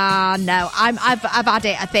puzzles? No, I've had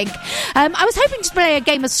it, I think. I was hoping to play a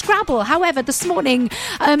game of Scrabble. However, this morning,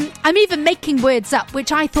 I'm even making words up,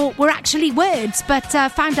 which I thought were actually words, but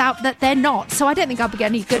found out that they're not. So I don't think I'll be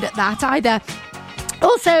any good at that either.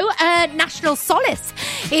 Also, National Solace.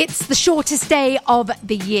 It's the shortest day of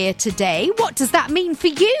the year today. What does that mean for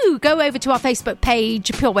you? Go over to our Facebook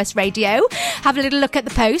page, Pure West Radio. Have a little look at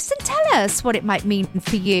the post and tell us what it might mean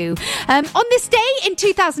for you. On this day in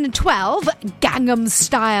 2012, Gangnam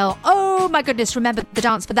Style. Oh my goodness, remember the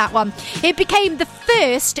dance for that one. It became the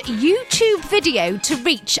first YouTube video to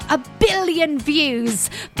reach 1 billion views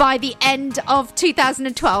by the end of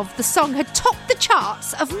 2012. The song had topped the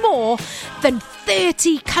charts of more than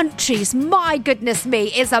 30 countries. My goodness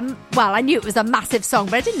me. Well, I knew it was a massive song,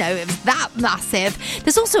 but I didn't know it was that massive.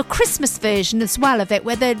 There's also a Christmas version as well of it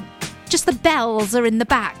where just the bells are in the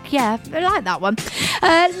back. Yeah, I like that one.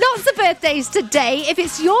 Lots of birthdays today. If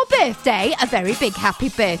it's your birthday, a very big happy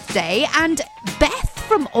birthday. And Beth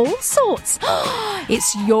from All Sorts.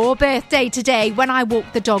 It's your birthday today. When I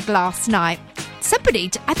walked the dog last night,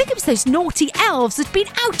 somebody, I think it was those naughty elves, had been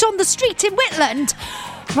out on the street in Whitland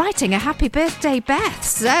writing a happy birthday, Beth.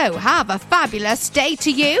 So have a fabulous day to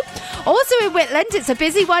you. Also in Whitland, it's a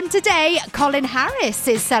busy one today. Colin Harris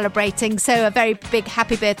is celebrating, so a very big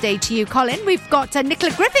happy birthday to you, Colin. We've got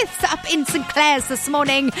Nicola Griffiths up in St Clair's this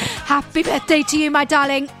morning. Happy birthday to you, my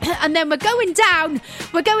darling. And then we're going down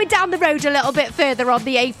the road a little bit further on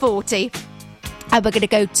the A40. And we're going to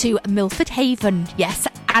go to Milford Haven. Yes,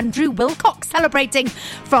 Andrew Wilcox celebrating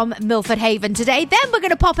from Milford Haven today. Then we're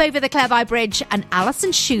going to pop over the Clevi Bridge and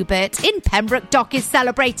Alison Schubert in Pembroke Dock is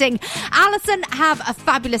celebrating. Alison, have a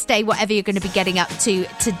fabulous day, whatever you're going to be getting up to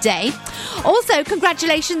today. Also,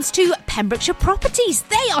 congratulations to Pembrokeshire Properties.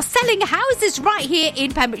 They are selling houses right here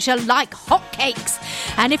in Pembrokeshire like hotcakes.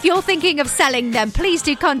 And if you're thinking of selling them, please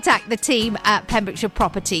do contact the team at Pembrokeshire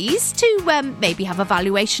Properties to maybe have a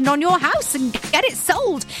valuation on your house and get it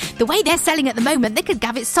sold. The way they're selling at the moment, they could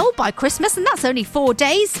have it sold by Christmas, and that's only 4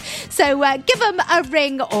 days. So give them a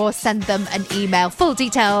ring or send them an email. Full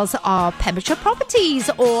details are Pembrokeshire Properties,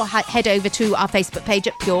 or head over to our Facebook page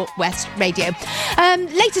at Pure West Radio.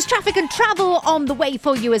 Latest traffic and travel on the way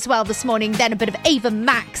for you as well this morning. Then a bit of Ava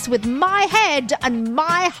Max with My Head and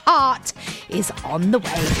My Heart is on the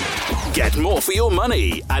way. Get more for your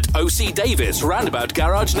money at OC Davis Roundabout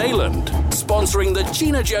Garage Neyland. Sponsoring the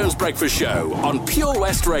Gina Jones Breakfast Show on Pure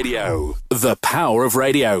West Radio. The power of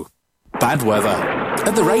radio. Bad weather.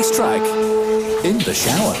 At the racetrack. In the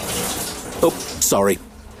shower. Oh, sorry.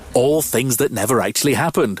 All things that never actually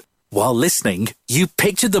happened. While listening, you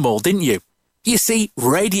pictured them all, didn't you? You see,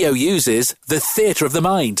 radio uses the theatre of the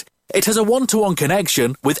mind. It has a one-to-one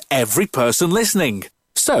connection with every person listening.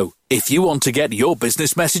 So, if you want to get your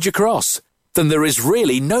business message across, then there is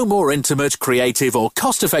really no more intimate, creative or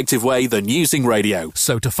cost-effective way than using radio.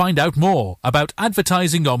 So to find out more about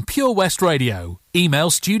advertising on Pure West Radio,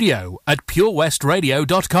 email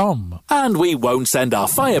studio@purewestradio.com. And we won't send our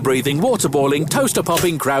fire-breathing, water-boiling,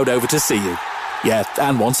 toaster-popping crowd over to see you. Yeah,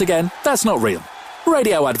 and once again, that's not real.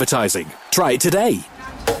 Radio advertising. Try it today.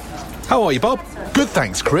 How are you, Bob? Good,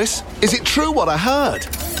 thanks, Chris. Is it true what I heard?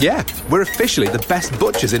 Yeah, we're officially the best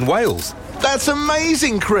butchers in Wales. That's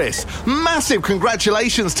amazing, Chris. Massive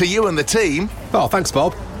congratulations to you and the team. Oh, thanks,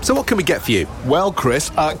 Bob. So what can we get for you? Well, Chris,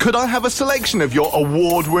 could I have a selection of your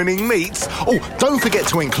award-winning meats? Oh, don't forget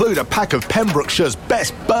to include a pack of Pembrokeshire's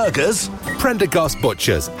best burgers. Prendergast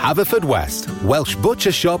Butchers, Haverfordwest, Welsh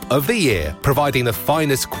Butcher Shop of the Year, providing the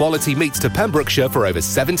finest quality meats to Pembrokeshire for over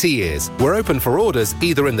 70 years. We're open for orders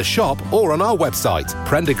either in the shop or on our website,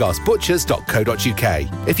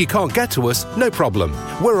 prendergastbutchers.co.uk. If you can't get to us, no problem.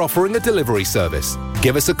 We're offering a delivery service.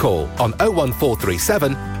 Give us a call on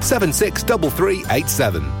 01437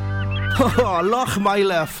 763387. Oh,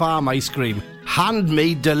 Lochmeyler Farm Ice Cream.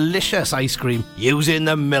 Handmade delicious ice cream using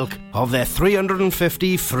the milk of their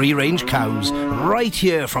 350 free-range cows right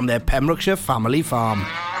here from their Pembrokeshire family farm.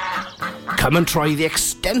 Come and try the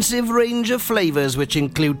extensive range of flavours which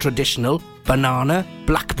include traditional banana,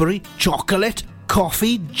 blackberry, chocolate,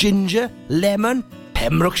 coffee, ginger, lemon,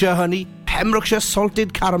 Pembrokeshire honey, Pembrokeshire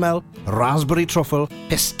salted caramel, raspberry truffle,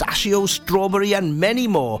 pistachio, strawberry and many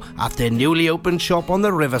more at their newly opened shop on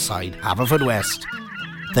the Riverside, Haverfordwest.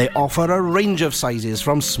 They offer a range of sizes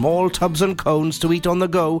from small tubs and cones to eat on the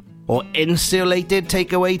go or insulated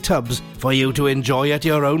takeaway tubs for you to enjoy at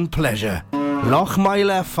your own pleasure.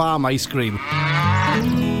 Lochmeyler Farm Ice Cream.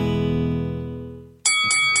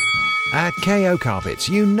 At KO Carpets,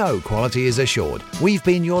 you know quality is assured. We've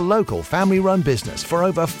been your local family-run business for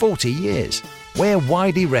over 40 years. We're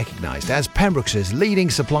widely recognised as Pembrokeshire's leading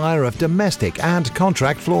supplier of domestic and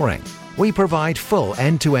contract flooring. We provide full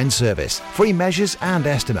end-to-end service, free measures and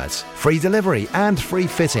estimates, free delivery and free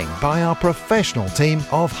fitting by our professional team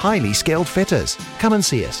of highly skilled fitters. Come and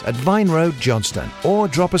see us at Vine Road, Johnston, or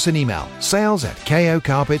drop us an email,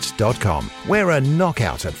 sales@kocarpets.com. We're a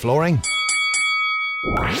knockout at flooring.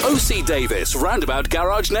 OC Davis Roundabout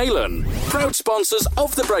Garage Neyland. Proud sponsors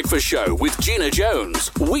of The Breakfast Show with Gina Jones.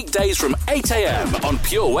 Weekdays from 8 a.m. on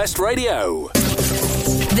Pure West Radio.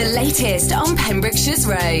 The latest on Pembrokeshire's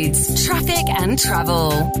roads, traffic and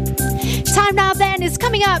travel. Time now then is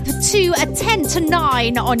coming up to 10 to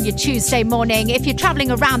 9 on your Tuesday morning. If you're travelling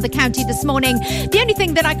around the county this morning, the only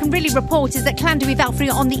thing that I can really report is that Llandudno Valfrey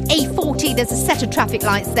on the A40, there's a set of traffic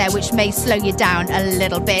lights there which may slow you down a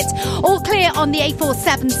little bit. All clear on the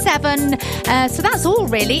A477. So that's all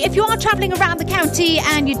really. If you are travelling around the county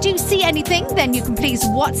and you do see anything, then you can please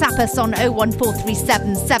WhatsApp us on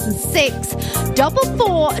 01437 76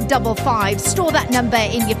 4455. Store that number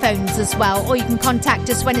in your phones as well, or you can contact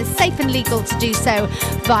us when it's safe and legal to do so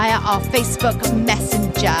via our Facebook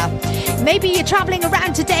Messenger. Maybe you're travelling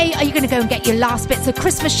around today. Are you going to go and get your last bits of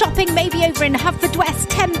Christmas shopping? Maybe over in Haverfordwest,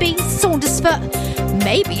 Tenby, Saundersfoot,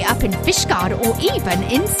 maybe up in Fishguard or even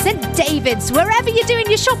in St David's. Wherever you're doing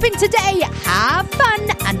your shopping today, have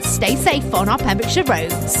fun and stay safe on our Pembrokeshire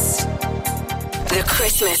roads. The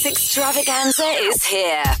Christmas extravaganza is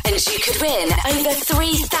here, and you could win over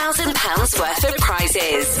 £3,000 worth of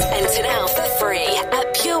prizes. Enter now for free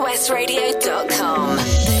at purewestradio.com.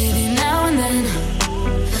 Baby, now and then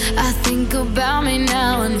I think think about me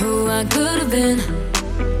now and who I could have been.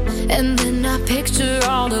 And then I picture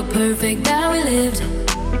all the perfect that we lived,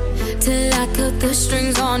 till I cut the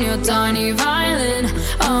strings on your tiny violin.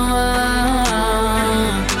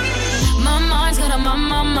 My mind's got a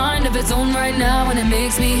mind of its own right now, and it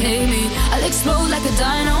makes me hate me. I'll explode like a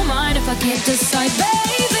dynamite if I can't decide,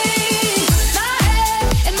 baby. My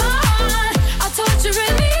head and my heart are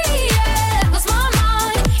torturing me. Yeah, lost my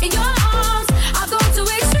mind in your arms. I go to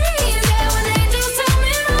extremes. Yeah, when angels tell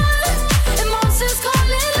me run and monsters call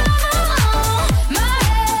it love. My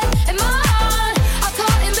head and my heart are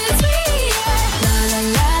caught in between. Yeah, la la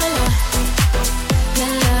la la, la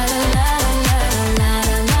la la la la la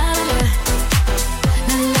la la.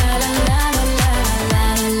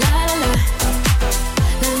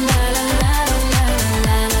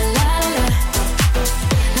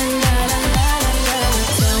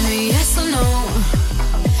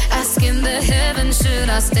 Should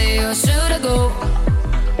I stay or should I go?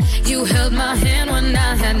 You held my hand when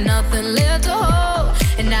I had nothing left to hold,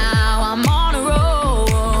 and now I'm on a roll.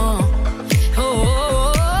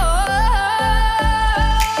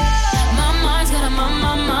 My mind's got a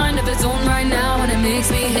mind of its own right now, and it makes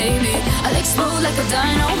me hate me. I'll explode like a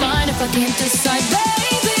dynamite if I can't decide,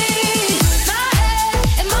 baby. My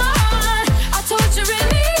head and my heart are torturing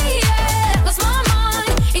me. Yeah, lost my mind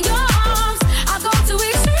in your arms. I go to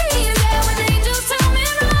extremes. Yeah, when angels tell me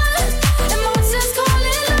run and monsters call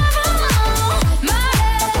it love. My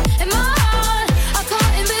head and my heart are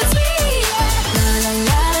caught in between. Yeah, la la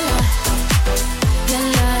la la,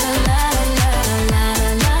 la la la la la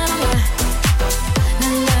la la.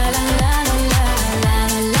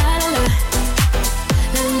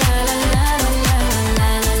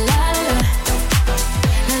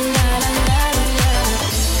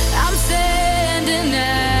 I'm standing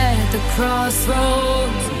at the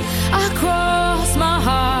crossroads. I cross my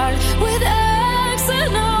heart with X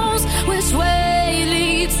and O's. Which way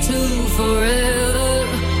leads to forever?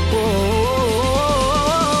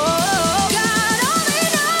 God only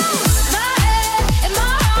knows. My head and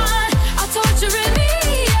my heart are torturing me.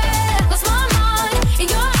 Yeah, lost my mind in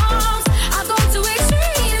your arms. I go to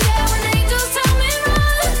extremes. Yeah, when angels tell me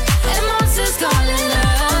run and monsters call it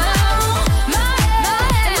love. My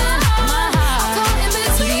head and my heart are caught in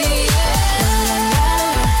between.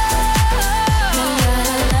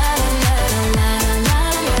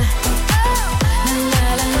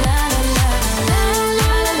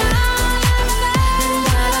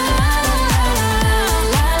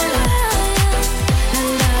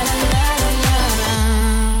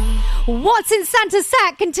 What's in Santa's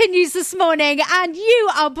sack continues this morning, and you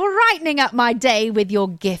are brightening up my day with your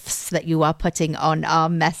gifts that you are putting on our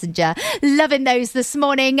messenger. Loving those this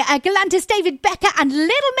morning. Galantis, David Becker and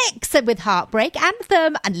Little Mix with Heartbreak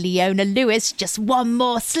Anthem, and Leona Lewis, Just One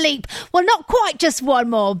More Sleep. Well, not quite just one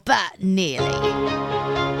more, but nearly.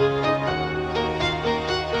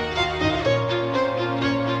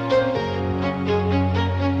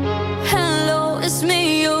 Hello, it's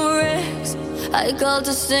me, your ex. I called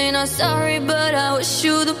to say not sorry, but I wish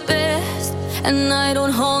you the best. And I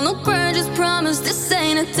don't hold no grudges, promise this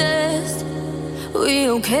ain't a test. We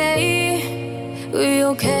okay, we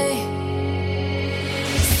okay.